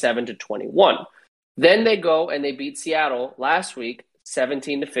 27-21. Then they go and they beat Seattle last week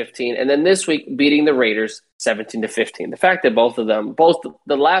 17-15, and then this week beating the Raiders 17-15. The fact that both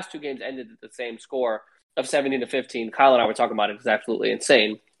the last two games ended at the same score of 17-15, Kyle and I were talking about it, is absolutely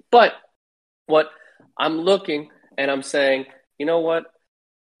insane. But what I'm looking and I'm saying, you know what?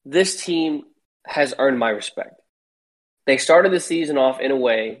 This team has earned my respect. They started the season off in a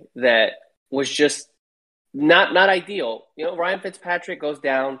way that was just not ideal. You know, Ryan Fitzpatrick goes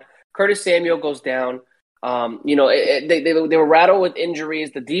down. Curtis Samuel goes down. They were rattled with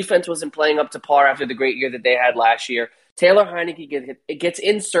injuries. The defense wasn't playing up to par after the great year that they had last year. Taylor Heinicke gets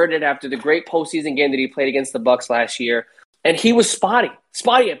inserted after the great postseason game that he played against the Bucs last year, and he was spotty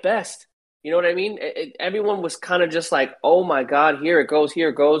at best. You know what I mean? Everyone was kind of just like, oh my God, here it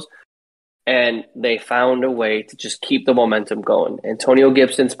goes. And they found a way to just keep the momentum going. Antonio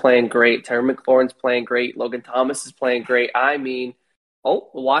Gibson's playing great. Terry McLaurin's playing great. Logan Thomas is playing great. I mean, the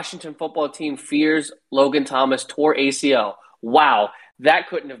Washington football team fears Logan Thomas tore ACL. Wow, that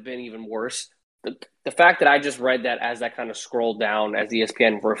couldn't have been even worse. The fact that I just read that as I kind of scrolled down as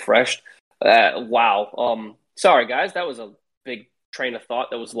ESPN refreshed, wow. Sorry, guys, that was a big train of thought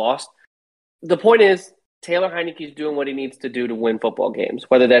that was lost. The point is, Taylor Heinicke is doing what he needs to do to win football games,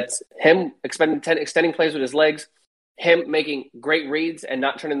 whether that's him extending plays with his legs, him making great reads and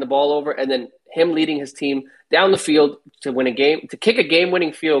not turning the ball over, and then him leading his team down the field to win a game, to kick a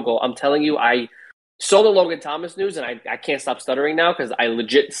game-winning field goal. I'm telling you, I saw the Logan Thomas news, and I can't stop stuttering now because I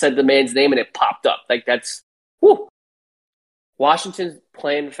legit said the man's name, and it popped up. Like, that's – whoo. Washington's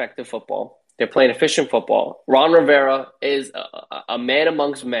playing effective football. They're playing efficient football. Ron Rivera is a man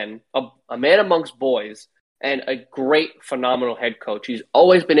amongst men, a man amongst boys, and a great, phenomenal head coach. He's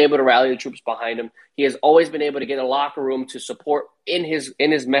always been able to rally the troops behind him. He has always been able to get a locker room to support in his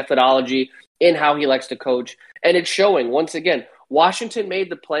methodology, in how he likes to coach. And it's showing. Once again, Washington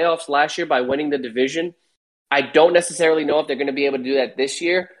made the playoffs last year by winning the division. I don't necessarily know if they're going to be able to do that this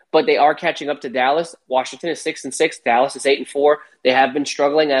year, but they are catching up to Dallas. Washington is 6-6. Dallas is 8-4. They have been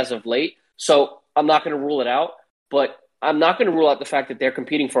struggling as of late. So I'm not going to rule it out, but I'm not going to rule out the fact that they're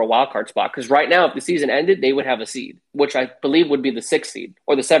competing for a wild card spot, because right now, if the season ended, they would have a seed, which I believe would be the 6th seed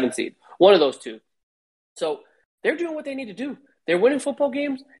or the 7th seed, one of those two. So they're doing what they need to do. They're winning football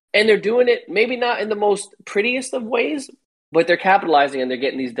games, and they're doing it maybe not in the most prettiest of ways, but they're capitalizing and they're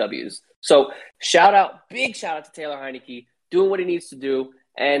getting these W's. So big shout out to Taylor Heinicke, doing what he needs to do.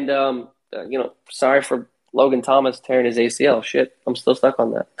 And, sorry for Logan Thomas tearing his ACL. Shit, I'm still stuck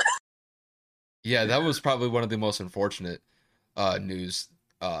on that. Yeah, that was probably one of the most unfortunate news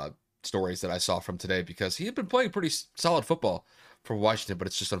stories that I saw from today, because he had been playing pretty solid football for Washington, but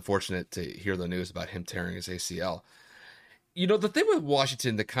it's just unfortunate to hear the news about him tearing his ACL. You know, the thing with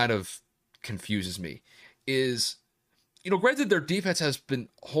Washington that kind of confuses me is, granted, their defense has been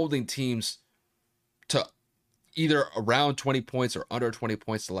holding teams to either around 20 points or under 20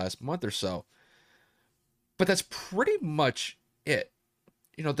 points the last month or so, but that's pretty much it.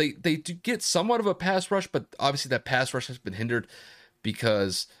 They do get somewhat of a pass rush, but obviously that pass rush has been hindered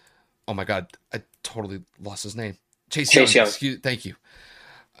because, oh my God, I totally lost his name. Chase Young. Thank you.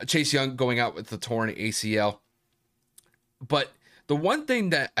 Chase Young going out with the torn ACL. But the one thing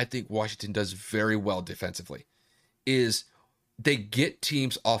that I think Washington does very well defensively is they get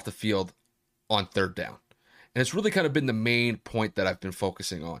teams off the field on third down. And it's really kind of been the main point that I've been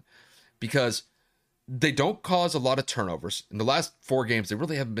focusing on, because they don't cause a lot of turnovers. In the last 4 games, they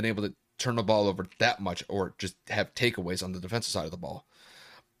really haven't been able to turn the ball over that much or just have takeaways on the defensive side of the ball.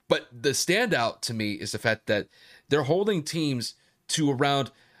 But the standout to me is the fact that they're holding teams to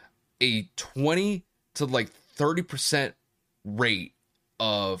around a 20 to 30% rate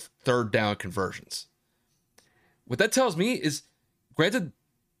of third down conversions. What that tells me is, granted,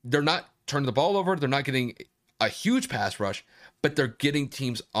 they're not turning the ball over, they're not getting a huge pass rush, but they're getting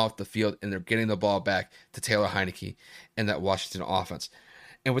teams off the field and they're getting the ball back to Taylor Heinicke and that Washington offense.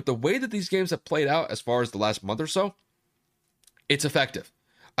 And with the way that these games have played out as far as the last month or so, it's effective.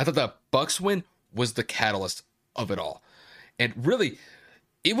 I thought that Bucs win was the catalyst of it all. And really,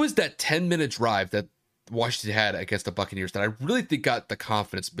 it was that 10-minute drive that Washington had against the Buccaneers that I really think got the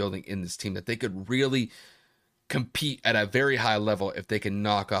confidence building in this team, that they could really compete at a very high level if they can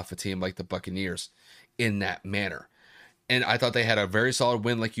knock off a team like the Buccaneers in that manner. And I thought they had a very solid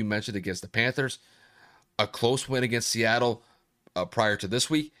win, like you mentioned, against the Panthers, a close win against Seattle prior to this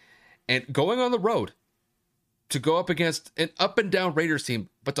week, and going on the road to go up against an up and down Raiders team,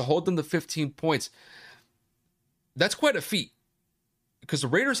 but to hold them to 15 points, that's quite a feat, because the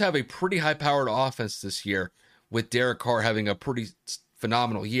Raiders have a pretty high-powered offense this year, with Derek Carr having a pretty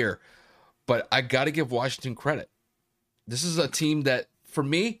phenomenal year. But I got to give Washington credit. This is a team that, for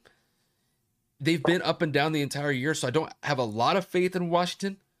me, they've been up and down the entire year, so I don't have a lot of faith in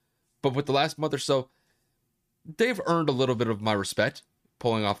Washington. But with the last month or so, they've earned a little bit of my respect,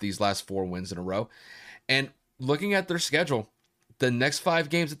 pulling off these last 4 wins in a row. And looking at their schedule, the next 5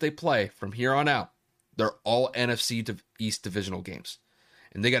 games that they play from here on out, they're all NFC East divisional games.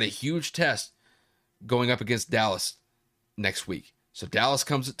 And they got a huge test going up against Dallas next week. So Dallas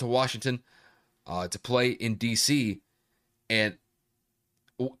comes to Washington to play in D.C., and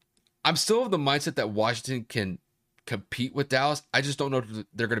I'm still of the mindset that Washington can compete with Dallas. I just don't know if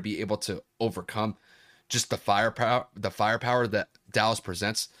they're going to be able to overcome just the firepower that Dallas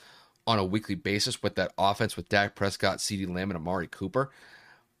presents on a weekly basis with that offense with Dak Prescott, CeeDee Lamb, and Amari Cooper,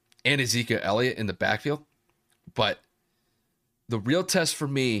 and Ezekiel Elliott in the backfield. But the real test for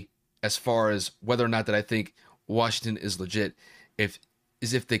me, as far as whether or not that I think Washington is legit, is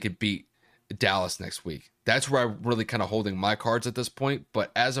if they could beat Dallas next week. That's where I'm really kind of holding my cards at this point.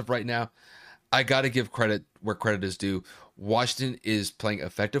 But as of right now, I got to give credit where credit is due. Washington is playing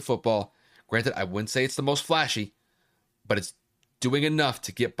effective football. Granted, I wouldn't say it's the most flashy, but it's doing enough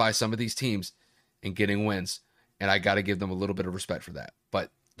to get by some of these teams and getting wins. And I got to give them a little bit of respect for that.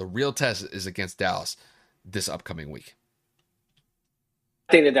 But the real test is against Dallas this upcoming week.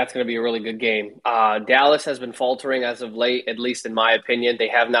 I think that that's going to be a really good game. Dallas has been faltering as of late, at least in my opinion. They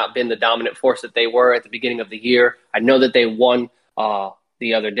have not been the dominant force that they were at the beginning of the year. I know that they won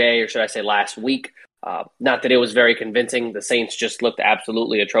the other day, or should I say last week. Not that it was very convincing. The Saints just looked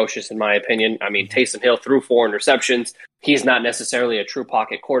absolutely atrocious, in my opinion. I mean, Taysom Hill threw 4 interceptions. He's not necessarily a true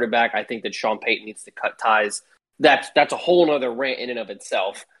pocket quarterback. I think that Sean Payton needs to cut ties. That's a whole other rant in and of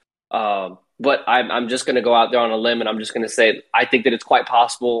itself. But I'm just going to go out there on a limb, and I'm just going to say I think that it's quite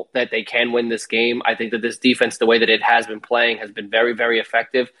possible that they can win this game. I think that this defense, the way that it has been playing, has been very, very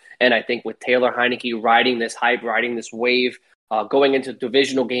effective. And I think with Taylor Heinicke riding this hype, riding this wave, going into the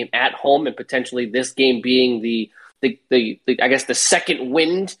divisional game at home, and potentially this game being the I guess the second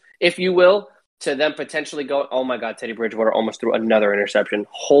wind, if you will, to them potentially go, oh my God, Teddy Bridgewater almost threw another interception.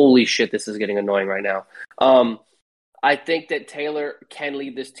 Holy shit, this is getting annoying right now. I think that Taylor can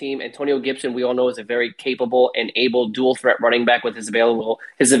lead this team. Antonio Gibson, we all know, is a very capable and able dual threat running back with his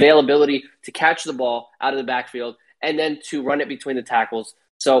availability to catch the ball out of the backfield and then to run it between the tackles.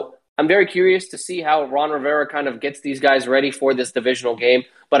 So I'm very curious to see how Ron Rivera kind of gets these guys ready for this divisional game.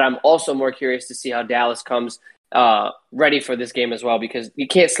 But I'm also more curious to see how Dallas comes ready for this game as well, because you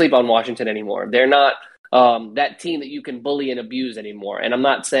can't sleep on Washington anymore. They're not that team that you can bully and abuse anymore. And I'm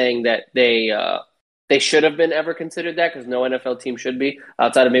not saying that they should have been ever considered that, because no NFL team should be,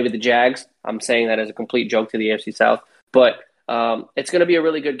 outside of maybe the Jags. I'm saying that as a complete joke to the AFC South. But it's going to be a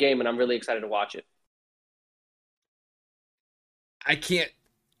really good game, and I'm really excited to watch it. I can't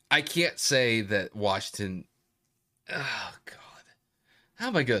say that Washington. Oh God, how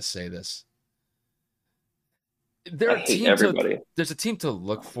am I going to say this? There's a team to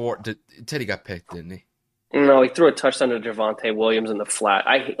look for. Teddy got picked, didn't he? No, he threw a touchdown to Javonte Williams in the flat.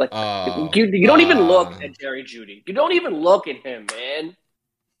 You don't even look at Jerry Jeudy. You don't even look at him, man.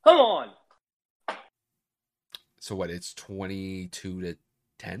 Come on. So what? It's 22-10.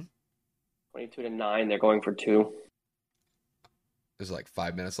 22-9. They're going for 2. There's like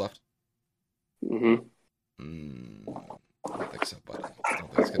 5 minutes left. Mm-hmm. I don't think so, buddy.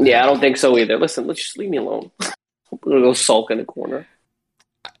 I don't think so either. Listen, let's just leave me alone. I'm gonna go sulk in the corner.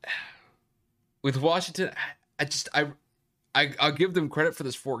 With Washington, I'll give them credit for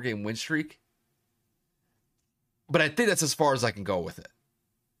this 4-game win streak, but I think that's as far as I can go with it.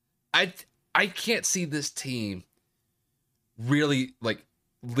 I can't see this team really like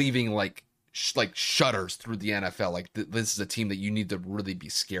leaving like shutters through the NFL. Like this is a team that you need to really be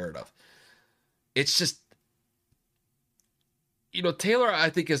scared of. It's just, Taylor,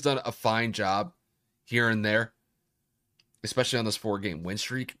 I think, has done a fine job here and there, especially on this 4-game win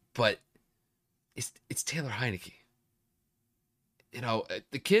streak, but it's Taylor Heinicke.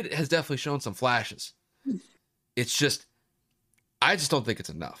 The kid has definitely shown some flashes. It's just, I just don't think it's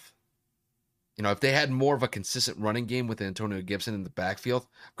enough. If they had more of a consistent running game with Antonio Gibson in the backfield,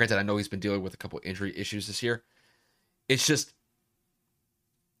 granted, I know he's been dealing with a couple injury issues this year. It's just,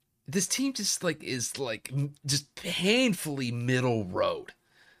 this team just just painfully middle road.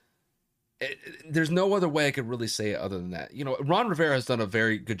 There's no other way I could really say it other than that. Ron Rivera has done a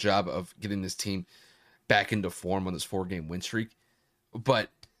very good job of getting this team back into form on this 4-game win streak, but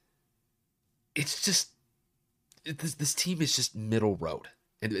it's just this team is just middle road,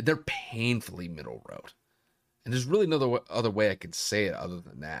 and they're painfully middle road. And there's really no other way I could say it other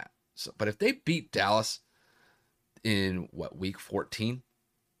than that. So, but if they beat Dallas in week 14,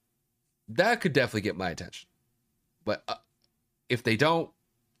 that could definitely get my attention. But if they don't,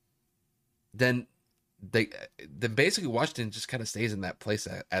 then basically Washington just kind of stays in that place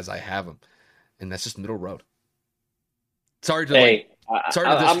as I have them, and that's just middle road. Sorry to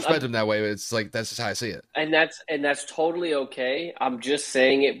disrespect them that way, but it's like that's just how I see it. And that's totally okay. I'm just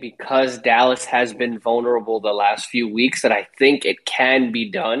saying it because Dallas has been vulnerable the last few weeks that I think it can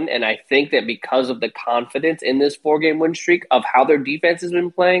be done, and I think that because of the confidence in this 4-game win streak of how their defense has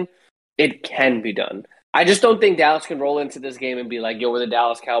been playing, it can be done. I just don't think Dallas can roll into this game and be like, yo, we're the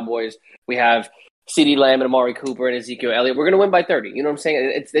Dallas Cowboys. We have CeeDee Lamb and Amari Cooper and Ezekiel Elliott. We're going to win by 30. You know what I'm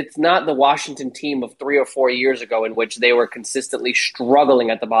saying? It's not the Washington team of 3 or 4 years ago in which they were consistently struggling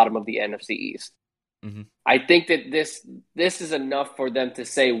at the bottom of the NFC East. Mm-hmm. I think that this is enough for them to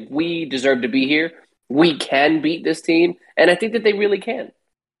say, we deserve to be here. We can beat this team. And I think that they really can.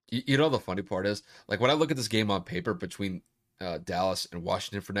 You know, the funny part is, like, when I look at this game on paper between Dallas and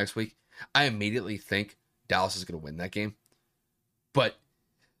Washington for next week, I immediately think Dallas is going to win that game. But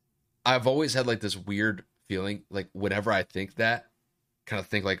I've always had like this weird feeling, like whenever I think that, kind of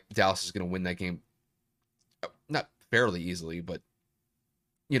think like Dallas is going to win that game, not fairly easily, but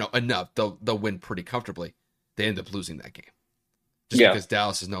enough. They'll win pretty comfortably. They end up losing that game just because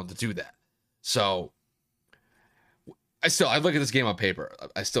Dallas is known to do that. So I look at this game on paper.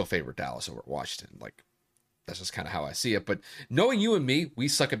 I still favor Dallas over Washington. Like, that's just kind of how I see it. But knowing you and me, we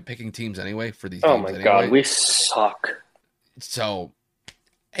suck at picking teams anyway for these games. Oh my God, we suck. So,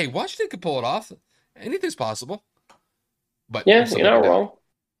 hey, Washington could pull it off. Anything's possible. But yeah, you're not wrong.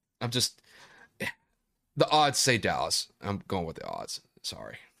 I'm just, the odds say Dallas. I'm going with the odds.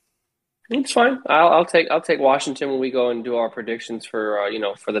 Sorry. It's fine. I'll take Washington when we go and do our predictions for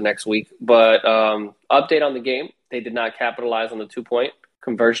for the next week. But update on the game: they did not capitalize on the 2-point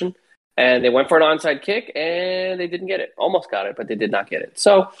conversion, and they went for an onside kick and they didn't get it. Almost got it, but they did not get it.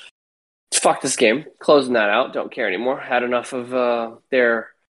 So fuck this game. Closing that out. Don't care anymore. Had enough of their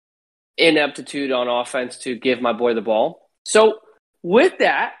ineptitude on offense to give my boy the ball. So with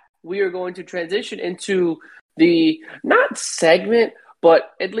that, we are going to transition into the not segment,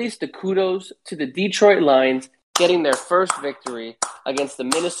 but at least the kudos to the Detroit Lions getting their first victory against the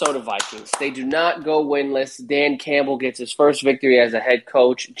Minnesota Vikings. They do not go winless. Dan Campbell gets his first victory as a head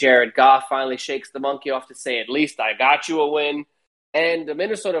coach. Jared Goff finally shakes the monkey off to say, at least I got you a win. And the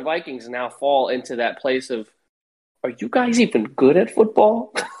Minnesota Vikings now fall into that place of, are you guys even good at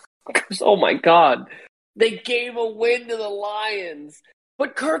football? Because, oh my God, they gave a win to the Lions.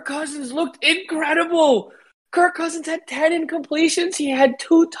 But Kirk Cousins looked incredible. Kirk Cousins had 10 incompletions. He had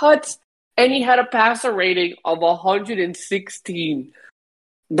 2 tuts, and he had a passer rating of 116.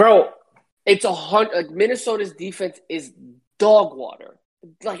 Bro, it's Minnesota's defense is dog water,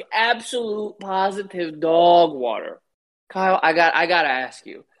 like absolute positive dog water. Kyle, I gotta ask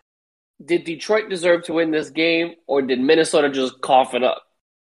you: did Detroit deserve to win this game, or did Minnesota just cough it up?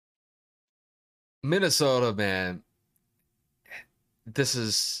 Minnesota, man, this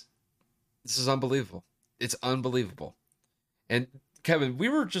is unbelievable. It's unbelievable. And Kevin, we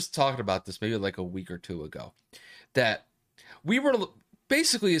were just talking about this maybe like a week or two ago, that we were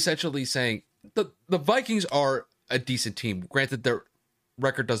basically essentially saying the Vikings are a decent team. Granted, their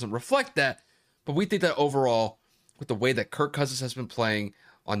record doesn't reflect that, but we think that overall, with the way that Kirk Cousins has been playing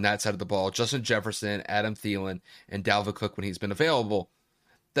on that side of the ball, Justin Jefferson, Adam Thielen, and Dalvin Cook when he's been available,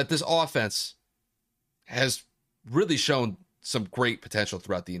 that this offense has really shown some great potential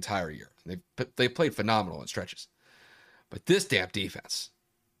throughout the entire year. They played phenomenal in stretches. But this damn defense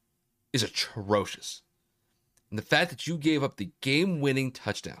is atrocious. And the fact that you gave up the game-winning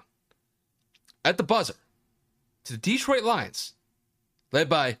touchdown at the buzzer to the Detroit Lions, led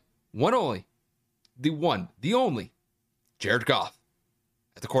by the only, Jared Goff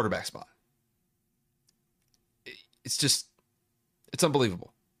at the quarterback spot. It's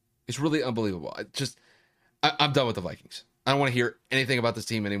unbelievable. It's really unbelievable. I'm done with the Vikings. I don't want to hear anything about this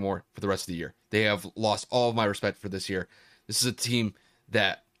team anymore for the rest of the year. They have lost all of my respect for this year. This is a team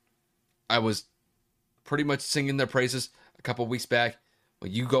that I was pretty much singing their praises a couple weeks back.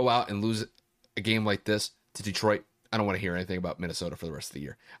 When you go out and lose a game like this to Detroit, I don't want to hear anything about Minnesota for the rest of the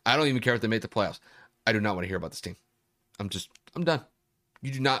year. I don't even care if they make the playoffs. I do not want to hear about this team. I'm done.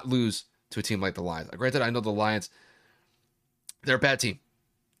 You do not lose to a team like the Lions. Granted, I know the Lions, they're a bad team.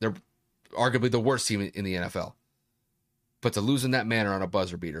 They're arguably the worst team in the NFL. But to lose in that manner on a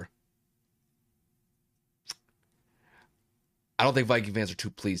buzzer beater, I don't think Viking fans are too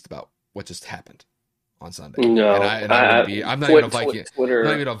pleased about what just happened on Sunday. No, I'm not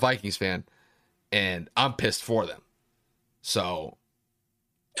even a Vikings fan, and I'm pissed for them. So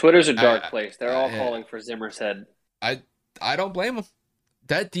Twitter's a dark place. They're all calling for Zimmer's head. I don't blame them.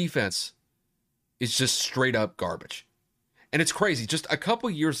 That defense is just straight up garbage. And it's crazy. Just a couple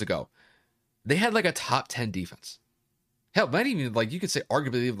years ago, they had like a top 10 defense. Hell, not even like you could say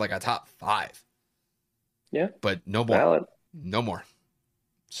arguably like a top 5. Yeah. But no more. Valid. No more.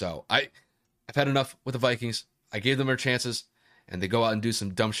 So I've had enough with the Vikings. I gave them their chances, and they go out and do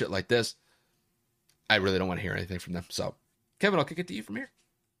some dumb shit like this. I really don't want to hear anything from them. So, Kevin, I'll kick it to you from here.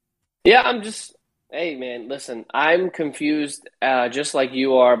 Yeah, hey, man, listen, I'm confused just like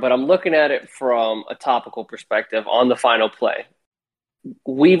you are, but I'm looking at it from a topical perspective on the final play.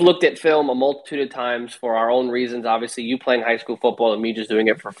 We've looked at film a multitude of times for our own reasons. Obviously, you playing high school football and me just doing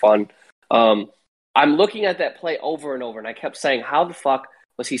it for fun. I'm looking at that play over and over, and I kept saying, how the fuck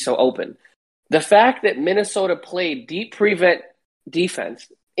was he so open? The fact that Minnesota played deep prevent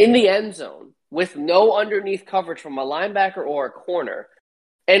defense in the end zone with no underneath coverage from a linebacker or a corner,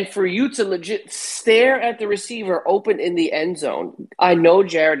 and for you to legit stare at the receiver open in the end zone. I know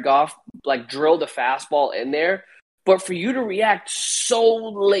Jared Goff drilled a fastball in there, but for you to react so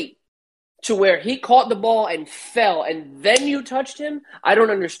late to where he caught the ball and fell, and then you touched him, I don't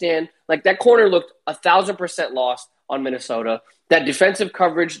understand. That corner looked 1,000% lost on Minnesota. That defensive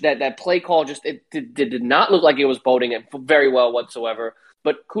coverage, that play call, it did not look like it was boding it very well whatsoever.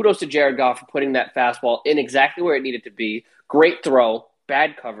 But kudos to Jared Goff for putting that fastball in exactly where it needed to be. Great throw,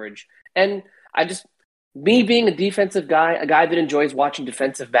 bad coverage. And me being a defensive guy, a guy that enjoys watching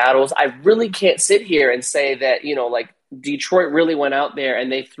defensive battles, I really can't sit here and say that, Detroit really went out there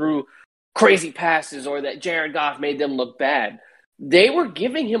and they threw crazy passes or that Jared Goff made them look bad. They were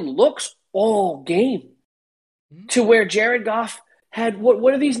giving him looks all game to where Jared Goff had,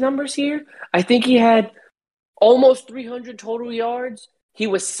 what are these numbers here? I think he had almost 300 total yards. He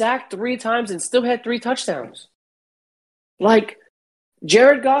was sacked 3 times and still had 3 touchdowns.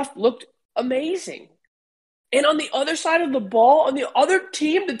 Jared Goff looked amazing. And on the other side of the ball, on the other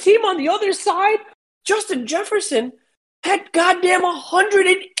team, the team on the other side, Justin Jefferson had goddamn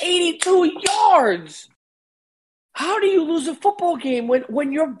 182 yards. How do you lose a football game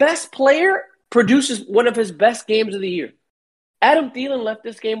when your best player produces one of his best games of the year? Adam Thielen left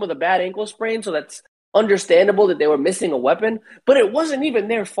this game with a bad ankle sprain, so that's understandable that they were missing a weapon, but it wasn't even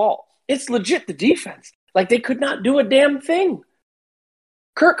their fault. It's legit the defense. They could not do a damn thing.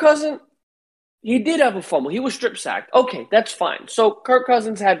 Kirk Cousins, he did have a fumble. He was strip sacked. Okay, that's fine. So Kirk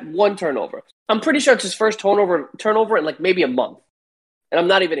Cousins had 1 turnover. I'm pretty sure it's his first turnover in maybe a month. And I'm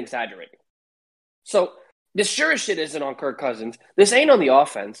not even exaggerating. So this sure as shit isn't on Kirk Cousins. This ain't on the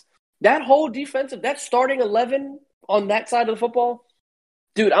offense. That whole defensive, that starting 11 on that side of the football,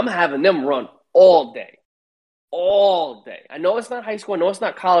 dude, I'm having them run all day. All day. I know it's not high school. I know it's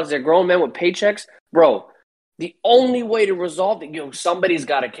not college. They're grown men with paychecks. Bro, the only way to resolve it, somebody's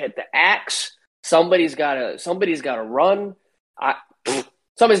got to get the axe. Somebody's got to run.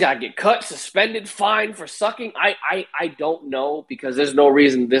 Somebody's got to get cut, suspended, fined for sucking. I don't know, because there's no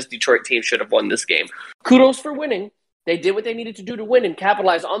reason this Detroit team should have won this game. Kudos for winning. They did what they needed to do to win and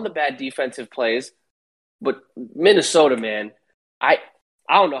capitalize on the bad defensive plays. But Minnesota, man, I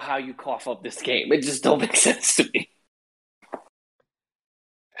don't know how you cough up this game. It just don't make sense to me.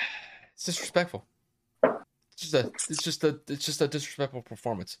 It's disrespectful. It's just a disrespectful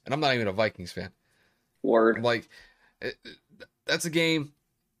performance. And I'm not even a Vikings fan. Word. That's a game.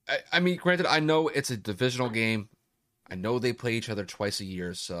 I mean, granted, I know it's a divisional game. I know they play each other twice a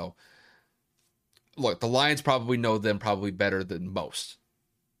year. So, look, the Lions probably know them probably better than most.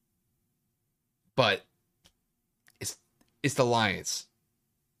 But it's the Lions.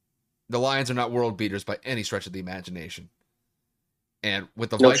 The Lions are not world beaters by any stretch of the imagination. And with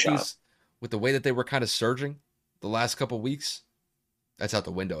the Vikings, with the way that they were kind of surging the last couple of weeks, that's out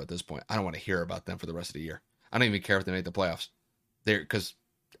the window at this point. I don't want to hear about them for the rest of the year. I don't even care if they make the playoffs. Because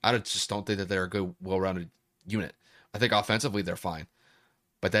I just don't think that they're a good, well-rounded unit. I think offensively they're fine.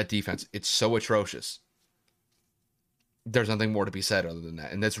 But that defense, it's so atrocious. There's nothing more to be said other than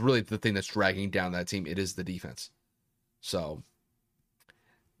that. And that's really the thing that's dragging down that team. It is the defense. So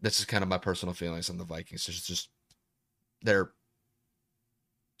this is kind of my personal feelings on the Vikings. It's just they're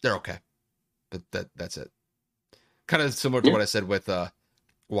okay. But that's it. Kind of similar to what I said with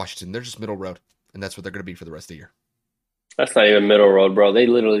Washington. They're just middle road. And that's what they're going to be for the rest of the year. That's not even middle road, bro. They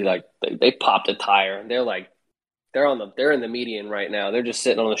literally they popped a tire. They're in the median right now. They're just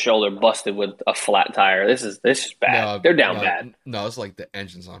sitting on the shoulder, busted with a flat tire. This is bad. No, They're down no, bad. no. It's like the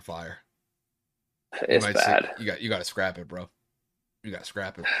engine's on fire. You It's might see bad. you got to scrap it, bro. You got to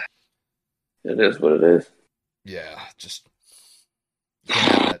scrap it. It is what it is. Yeah, just you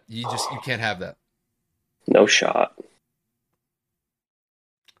can't have that. You can't have that. No shot.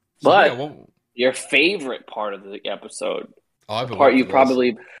 So, But yeah, your favorite part of the episode, I've the been part waiting for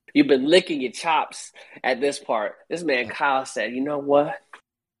this. you've been licking your chops at this part. This man Kyle said, "You know what?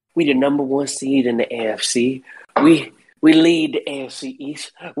 We the number one seed in the AFC. We lead the AFC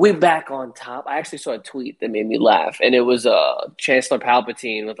East. We back on top." I actually saw a tweet that made me laugh, and it was Chancellor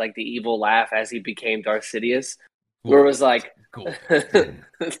Palpatine with like the evil laugh as he became Darth Sidious, Cool. where it was like, Cool.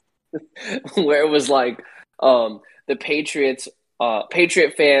 where it was like the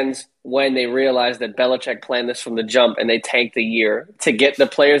Patriot fans when they realized that Belichick planned this from the jump and they tanked a year to get the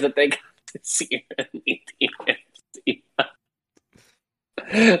players that they got to see in the AFC.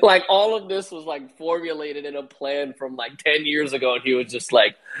 Like all of this was like formulated in a plan from like 10 years ago, and he was just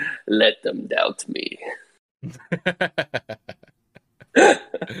like, let them doubt me.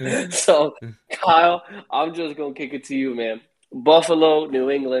 So, Kyle, I'm just gonna kick it to you, man. Buffalo, New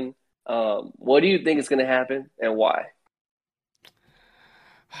England. What do you think is gonna happen and why?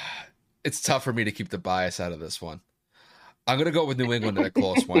 It's tough for me to keep the bias out of this one. I'm going to go with New England in a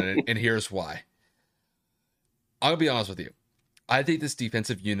close one, and here's why. I'm going to be honest with you. I think this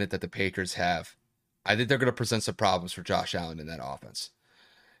defensive unit that the Patriots have, I think they're going to present some problems for Josh Allen in that offense.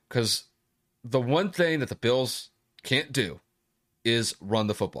 Because the one thing that the Bills can't do is run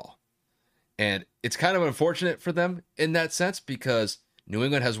the football. And it's kind of unfortunate for them in that sense because New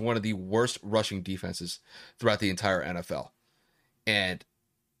England has one of the worst rushing defenses throughout the entire NFL. And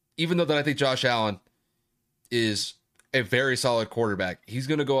even though that I think Josh Allen is a very solid quarterback, he's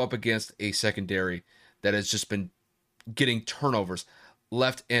going to go up against a secondary that has just been getting turnovers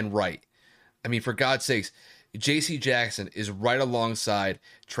left and right. I mean, for God's sakes, J.C. Jackson is right alongside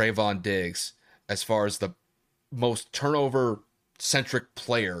Trayvon Diggs as far as the most turnover-centric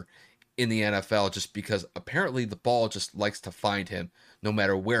player in the NFL, just because apparently the ball just likes to find him no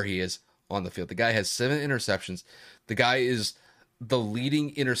matter where he is on the field. The guy has 7 interceptions. The guy is the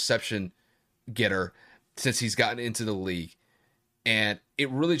leading interception getter since he's gotten into the league. And it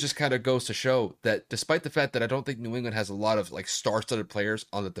really just kind of goes to show that despite the fact that I don't think New England has a lot of like star-studded players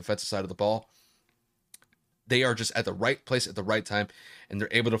on the defensive side of the ball, they are just at the right place at the right time, and they're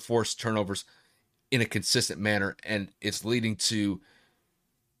able to force turnovers in a consistent manner, and it's leading to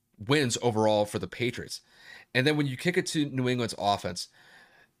wins overall for the Patriots. And then when you kick it to New England's offense,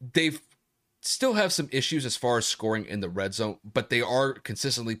 they've still have some issues as far as scoring in the red zone, but they are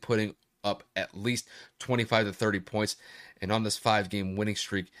consistently putting up at least 25 to 30 points. And on this 5-game winning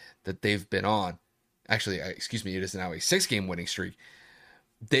streak that they've been on, actually, excuse me, it is now a 6-game winning streak.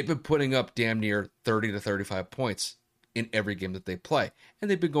 They've been putting up damn near 30 to 35 points in every game that they play. And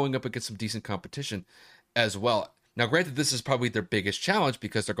they've been going up against some decent competition as well. Now, granted, this is probably their biggest challenge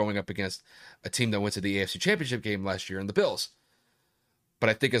because they're going up against a team that went to the AFC Championship game last year in the Bills. But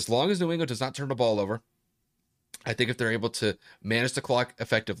I think as long as New England does not turn the ball over, I think if they're able to manage the clock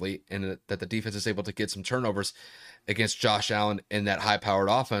effectively and that the defense is able to get some turnovers against Josh Allen in that high-powered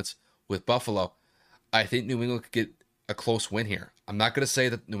offense with Buffalo, I think New England could get a close win here. I'm not going to say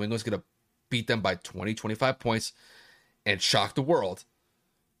that New England's going to beat them by 20, 25 points and shock the world,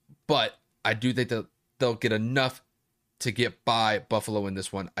 but I do think that they'll get enough to get by Buffalo in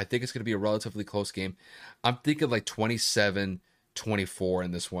this one. I think it's going to be a relatively close game. I'm thinking like 27-24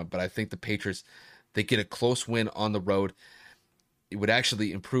 in this one, but I think the Patriots, they get a close win on the road. It would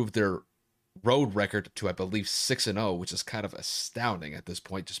actually improve their road record to, I believe, 6-0, which is kind of astounding at this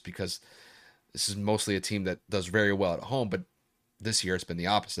point, just because this is mostly a team that does very well at home, but this year it's been the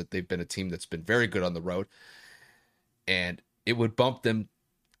opposite. They've been a team that's been very good on the road, and it would bump them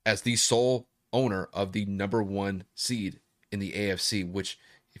as the sole owner of the number 1 seed in the AFC, which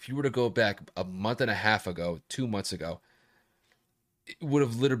if you were to go back a month and a half ago, 2 months ago, it would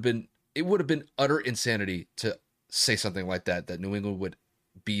have been utter insanity to say something like that New England would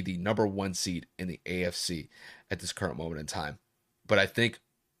be the number 1 seed in the AFC at this current moment in time. But I think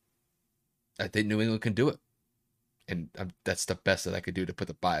New England can do it. And that's the best that I could do to put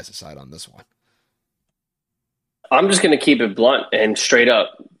the bias aside on this one. I'm just going to keep it blunt and straight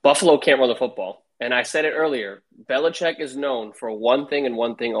up. Buffalo can't run the football. And I said it earlier, Belichick is known for one thing and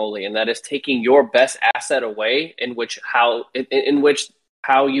one thing only, and that is taking your best asset away in which how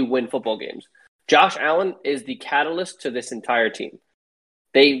you win football games. Josh Allen is the catalyst to this entire team.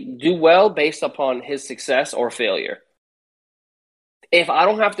 They do well based upon his success or failure. If I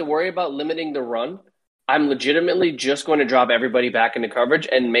don't have to worry about limiting the run, I'm legitimately just going to drop everybody back into coverage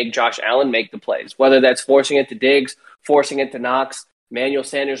and make Josh Allen make the plays, whether that's forcing it to Diggs, forcing it to Knox, Manuel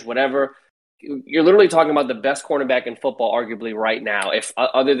Sanders, whatever. You're literally talking about the best cornerback in football, arguably right now, if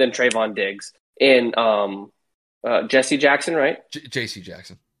other than Trayvon Diggs, in Jesse Jackson, right? J.C.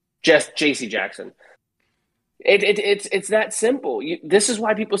 Jackson. J.C. Jackson. It's that simple. This is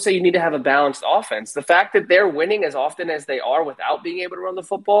why people say you need to have a balanced offense. The fact that they're winning as often as they are without being able to run the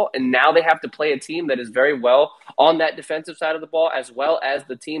football, and now they have to play a team that is very well on that defensive side of the ball, as well as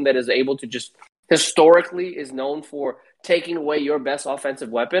the team that is able to just historically is known for taking away your best offensive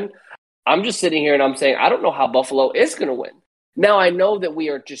weapon. I'm just sitting here and I'm saying I don't know how Buffalo is going to win. Now, I know that we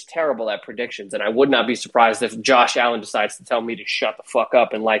are just terrible at predictions, and I would not be surprised if Josh Allen decides to tell me to shut the fuck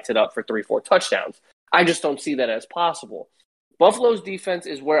up and lights it up for 3-4 touchdowns. I just don't see that as possible. Buffalo's defense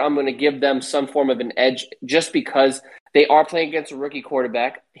is where I'm going to give them some form of an edge just because they are playing against a rookie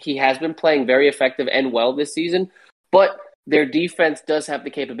quarterback. He has been playing very effective and well this season, but their defense does have the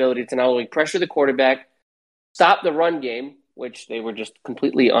capability to not only pressure the quarterback, stop the run game, which they were just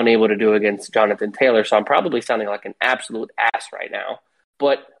completely unable to do against Jonathan Taylor. So I'm probably sounding like an absolute ass right now.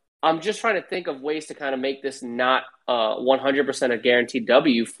 But I'm just trying to think of ways to kind of make this not 100% a guaranteed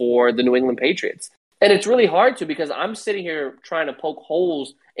W for the New England Patriots. And it's really hard to because I'm sitting here trying to poke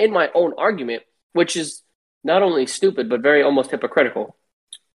holes in my own argument, which is not only stupid, but very almost hypocritical.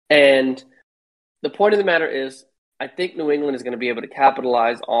 And the point of the matter is, I think New England is going to be able to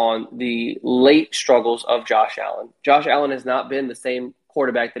capitalize on the late struggles of Josh Allen. Josh Allen has not been the same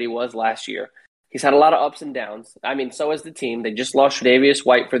quarterback that he was last year. He's had a lot of ups and downs. I mean, so has the team. They just lost Tre'Davious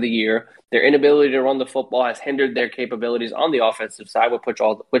White for the year. Their inability to run the football has hindered their capabilities on the offensive side,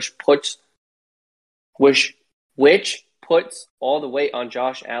 which puts all the weight on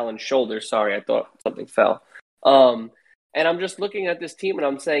Josh Allen's shoulders. Sorry, I thought something fell. And I'm just looking at this team and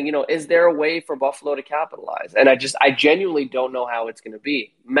I'm saying, is there a way for Buffalo to capitalize? And I genuinely don't know how it's going to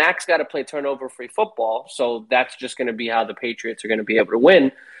be. Mac's got to play turnover-free football, so that's just going to be how the Patriots are going to be able to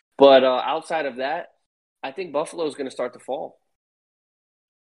win. But outside of that, I think Buffalo is going to start to fall.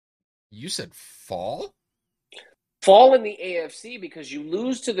 You said fall? Fall in the AFC because you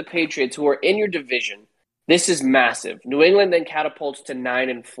lose to the Patriots who are in your division. This is massive. New England then catapults to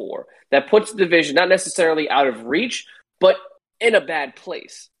 9-4. That puts the division not necessarily out of reach, but in a bad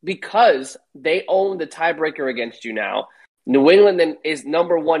place because they own the tiebreaker against you now. New England then is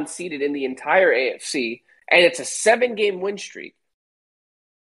number 1 seeded in the entire AFC, and it's a 7-game win streak.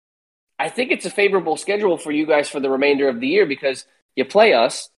 I think it's a favorable schedule for you guys for the remainder of the year because you play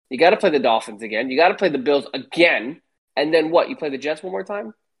us, you got to play the Dolphins again, you got to play the Bills again, and then what? You play the Jets one more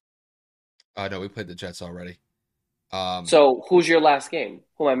time? No, we played the Jets already. So who's your last game?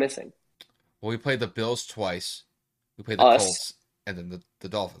 Who am I missing? Well, we played the Bills twice. We played the Colts and then the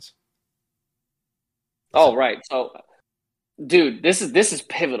Dolphins. Right. So, dude, this is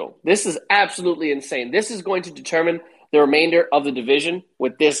pivotal. This is absolutely insane. This is going to determine the remainder of the division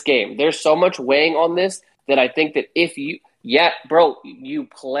with this game. There's so much weighing on this that I think that if you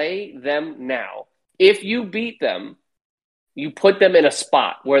play them now. If you beat them, you put them in a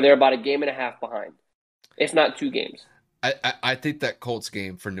spot where they're about a game and a half behind, if not 2 games. I think that Colts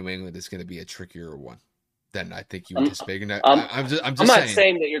game for New England is going to be a trickier one than I think you anticipated. I'm not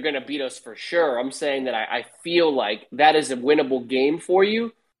saying that you're going to beat us for sure. I'm saying that I feel like that is a winnable game for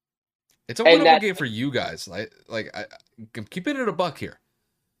you. It's a winnable game for you guys. I'm keeping it a buck here,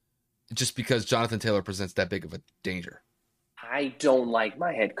 just because Jonathan Taylor presents that big of a danger. I don't like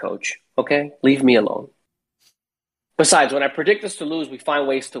my head coach. Okay, leave me alone. Besides, when I predict us to lose, we find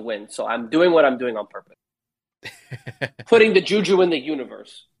ways to win. So I'm doing what I'm doing on purpose. Putting the juju in the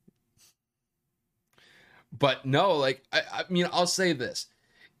universe. But no, I mean, I'll say this.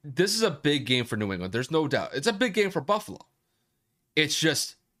 This is a big game for New England. There's no doubt. It's a big game for Buffalo. It's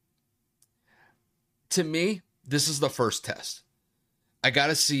just, to me, this is the first test. I got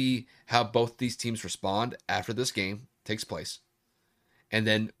to see how both these teams respond after this game takes place. And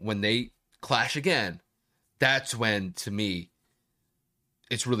then when they clash again, that's when, to me,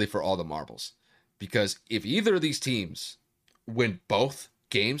 it's really for all the marbles. Because if either of these teams win both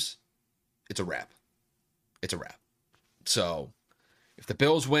games, it's a wrap. It's a wrap. So if the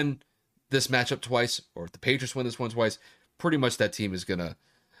Bills win this matchup twice, or if the Patriots win this one twice, pretty much that team is going to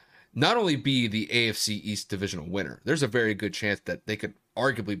not only be the AFC East divisional winner, there's a very good chance that they could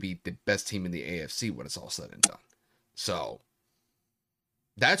arguably be the best team in the AFC when it's all said and done. So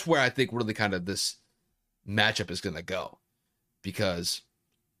that's where I think really kind of this matchup is going to go. Because,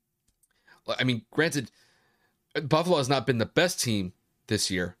 I mean, granted, Buffalo has not been the best team this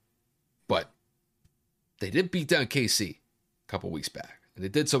year, but they did beat down KC couple weeks back. And they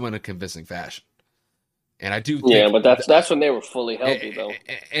did so in a convincing fashion. And I do think, yeah, but that's when they were fully healthy, though.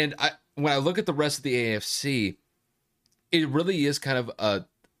 And when I look at the rest of the AFC, it really is kind of a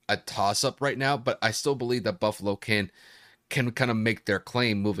toss-up right now, but I still believe that Buffalo can kind of make their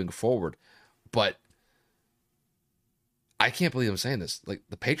claim moving forward. But I can't believe I'm saying this. Like,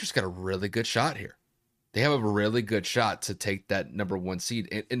 the Patriots got a really good shot here. They have a really good shot to take that number 1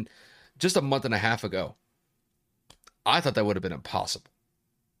 seed. And just a month and a half ago, I thought that would have been impossible.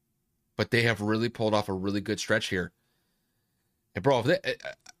 But they have really pulled off a really good stretch here. And bro,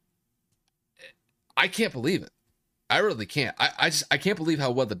 I can't believe it. I really can't. I can't believe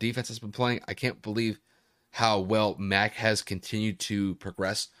how well the defense has been playing. I can't believe how well Mac has continued to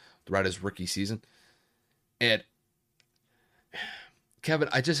progress throughout his rookie season. And Kevin,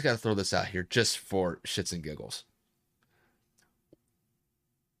 I just got to throw this out here just for shits and giggles.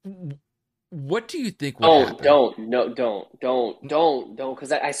 What do you think will happen? Don't,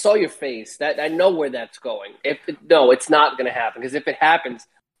 because I saw your face. That I know where that's going. It's not going to happen. Because if it happens,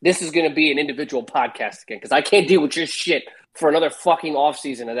 this is going to be an individual podcast again. Because I can't deal with your shit for another fucking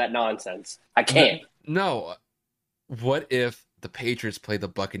offseason of that nonsense. I can't. No. What if the Patriots play the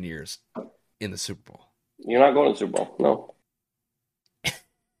Buccaneers in the Super Bowl? You're not going to the Super Bowl. No.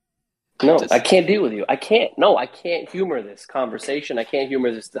 No, I can't deal with you. I can't. No, I can't humor this conversation. I can't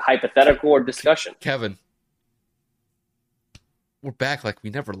humor this hypothetical or discussion. Kevin, we're back like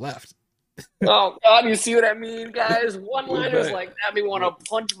we never left. Oh, God, you see what I mean, guys? One-liners like that me want to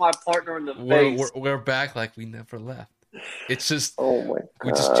punch my partner in the face. We're back like we never left. It's just, oh my God.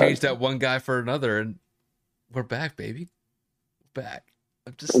 We just changed that one guy for another, and we're back, baby. We're back.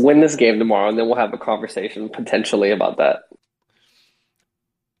 Win this game tomorrow, and then we'll have a conversation potentially about that.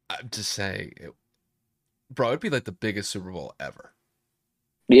 I'm just saying, bro, it'd be like the biggest Super Bowl ever.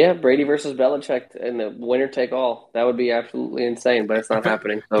 Yeah, Brady versus Belichick and the winner take all. That would be absolutely insane, but it's not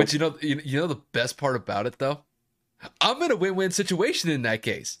happening. So. But you know the best part about it though? I'm in a win-win situation in that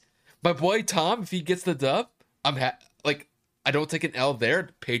case. My boy Tom, if he gets the dub, I'm I don't take an L there.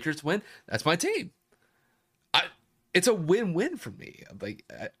 Patriots win. That's my team. It's a win-win for me.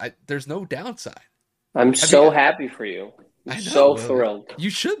 There's no downside. I'm so happy for you. I'm so thrilled. You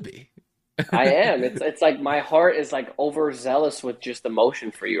should be. I am. It's like my heart is like overzealous with just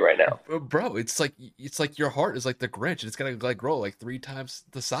emotion for you right now, bro. It's like your heart is like the Grinch, and it's gonna like grow like 3 times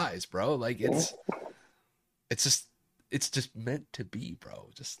the size, bro. Like it's just meant to be, bro.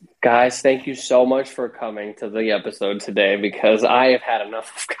 Just guys, thank you so much for coming to the episode today because I have had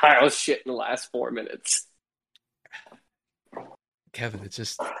enough of Kyle's shit in the last 4 minutes. Kevin, it's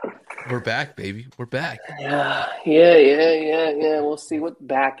just we're back, baby. We're back. Yeah. We'll see what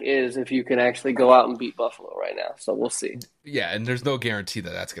back is if you can actually go out and beat Buffalo right now. So we'll see. Yeah, and there's no guarantee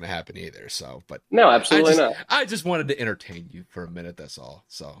that that's going to happen either. So, but no, absolutely not. I just wanted to entertain you for a minute. That's all.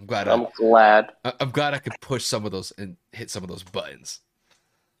 So I'm glad. I'm glad I could push some of those and hit some of those buttons.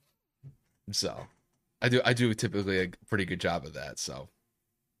 So I do typically a pretty good job of that. So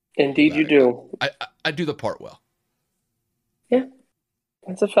indeed, you do. I do the part well. Yeah,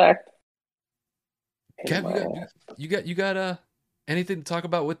 that's a fact. Kev, you got anything to talk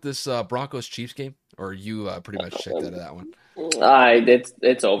about with this Broncos Chiefs game, or you pretty much checked out of that one?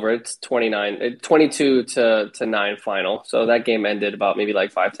 It's over. It's 22 to 9 final. So that game ended about maybe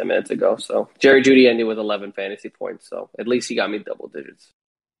like 5-10 minutes ago. So Jerry Jeudy ended with 11 fantasy points. So at least he got me double digits.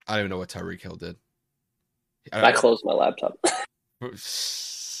 I don't even know what Tyreek Hill did. I closed my laptop.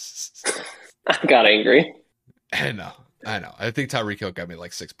 I got angry. I know. I think Tyreek Hill got me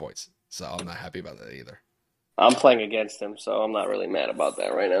like 6 points. So I'm not happy about that either. I'm playing against him, so I'm not really mad about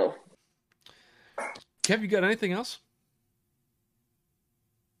that right now. Kev, you got anything else?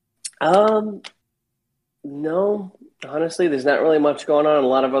 No. Honestly, there's not really much going on in a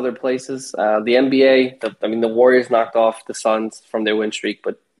lot of other places. The NBA, the Warriors knocked off the Suns from their win streak,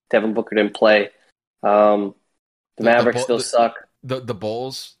 but Devin Booker didn't play. The Mavericks still suck. The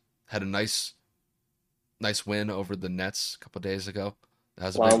Bulls had a nice win over the Nets a couple of days ago. That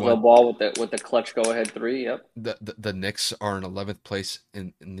was a big one. Ball with the clutch go ahead 3. Yep. The Knicks are in 11th place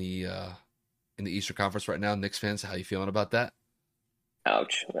in the Eastern Conference right now. Knicks fans, how you feeling about that?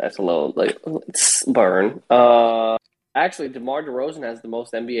 Ouch, that's a little burn. Actually, DeMar DeRozan has the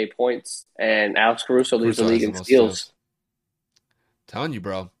most NBA points, and Alex Caruso leads the league in steals. Telling you,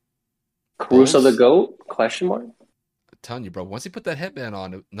 bro. Caruso the GOAT? Question mark. I'm telling you, bro. Once he put that headband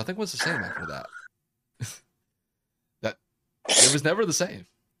on, nothing was the same after that. It was never the same.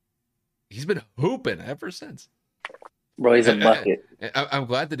 He's been hooping ever since. Bro, he's a bucket. I'm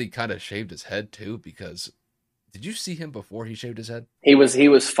glad that he kind of shaved his head too, because did you see him before he shaved his head? He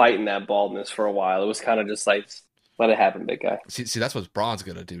was fighting that baldness for a while. It was kind of just like Let it happen, big guy. See, that's what Braun's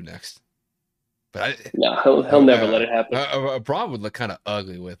gonna do next. But no, he'll never let it happen. Braun would look kind of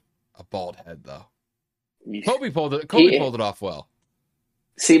ugly with a bald head, though. Kobe pulled it off well.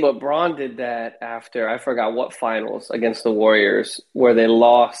 See, but Braun did that after, I forgot what finals against the Warriors, where they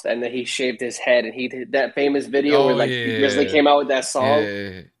lost, and then he shaved his head, and he did that famous video where Grizzly came out with that song.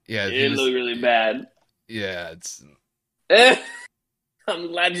 Yeah, it looked really bad. Yeah, it's. I'm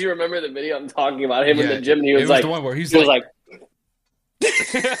glad you remember the video I'm talking about. Him in the gym, and he was like, the one where he was like.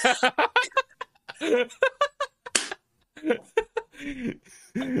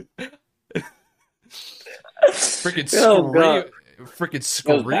 Freaking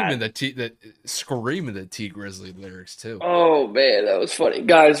screaming the T Grizzly lyrics too. Oh man, that was funny,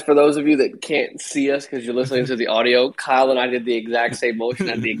 guys. For those of you that can't see us because you're listening to the audio, Kyle and I did the exact same motion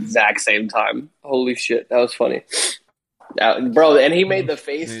at the exact same time. Holy shit, that was funny, bro. And he made the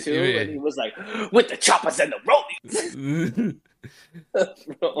face too, and he was like, "With the choppers and the rollies."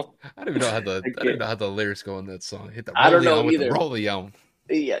 Bro. I don't even know how the lyrics go in that song. Hit the I don't know either. The rollie on.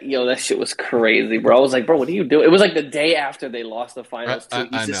 Yeah, that shit was crazy, bro. I was like, bro, what are you doing? It was like the day after they lost the finals.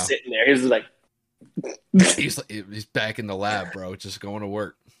 He's just sitting there. He was like, he's back in the lab, bro, just going to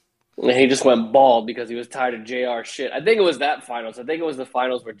work. And he just went bald because he was tired of JR shit. I think it was that finals. I think it was the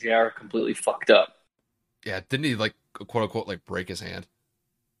finals where JR completely fucked up. Yeah, didn't he quote unquote break his hand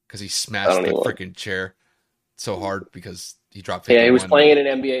because he smashed the freaking chair so hard because he dropped. Yeah, he was playing in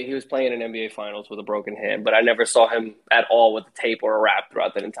an NBA. He was playing in NBA finals with a broken hand, but I never saw him at all with a tape or a wrap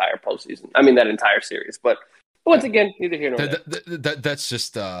throughout that entire postseason. I mean, that entire series. But once again, neither here nor there. That's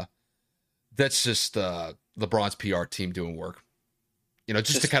just LeBron's PR team doing work.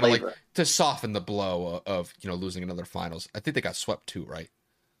 Just to kind of to soften the blow of losing another finals. I think they got swept too, right?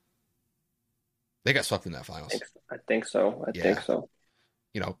 They got swept in that finals. I think so. I think so.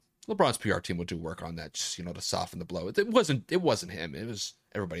 LeBron's PR team will do work on that, just to soften the blow. It wasn't him. It was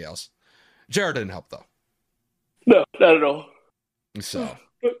everybody else. Jared didn't help though. No, not at all. So,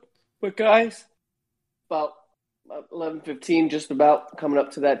 but guys, about 11:15, just about coming up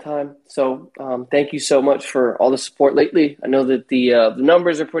to that time. So, thank you so much for all the support lately. I know that the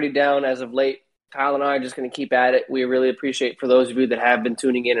numbers are pretty down as of late. Kyle and I are just going to keep at it. We really appreciate for those of you that have been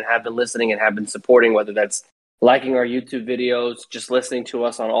tuning in and have been listening and have been supporting, whether that's liking our YouTube videos, just listening to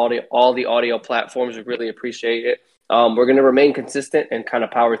us on all the audio platforms. We really appreciate it. We're going to remain consistent and kind of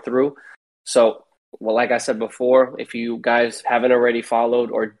power through. So, like I said before, if you guys haven't already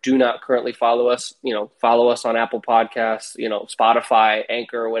followed or do not currently follow us, follow us on Apple Podcasts, Spotify,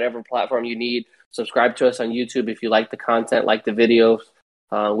 Anchor, whatever platform you need. Subscribe to us on YouTube if you like the content, like the videos.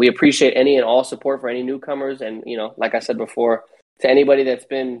 We appreciate any and all support for any newcomers. And, like I said before, to anybody that's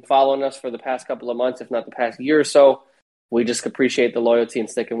been following us for the past couple of months, if not the past year or so, we just appreciate the loyalty and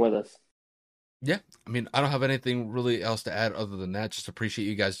sticking with us. Yeah. I mean, I don't have anything really else to add other than that. Just appreciate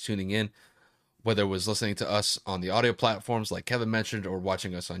you guys tuning in, whether it was listening to us on the audio platforms like Kevin mentioned or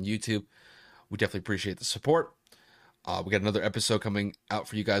watching us on YouTube. We definitely appreciate the support. We got another episode coming out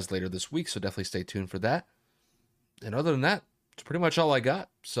for you guys later this week, so definitely stay tuned for that. And other than that, it's pretty much all I got.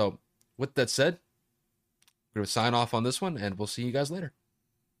 So with that said, we're going to sign off on this one, and we'll see you guys later.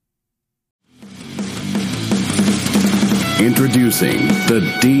 Introducing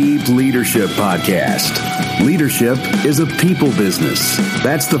the Deep Leadership Podcast. Leadership is a people business.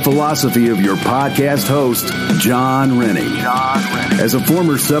 That's the philosophy of your podcast host, John Rennie. As a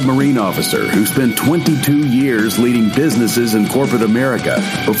former submarine officer who spent 22 years leading businesses in corporate America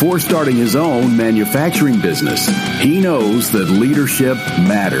before starting his own manufacturing business, he knows that leadership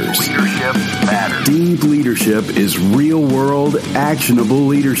matters. Deep Leadership is real-world, actionable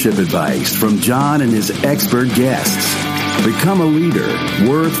leadership advice from John and his expert guests. Become a leader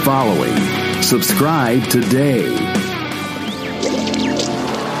worth following. Subscribe today.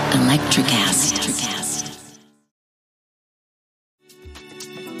 Electricast.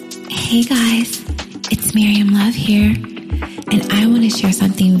 Hey guys, it's Miriam Love here, and I want to share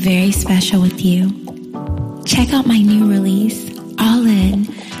something very special with you. Check out my new release, All In,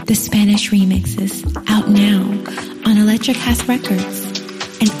 the Spanish remixes, out now on Electricast Records.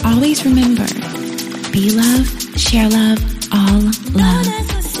 And always remember, be love, share love, all love.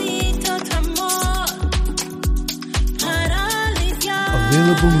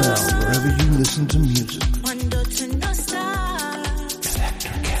 Available now wherever you listen to music.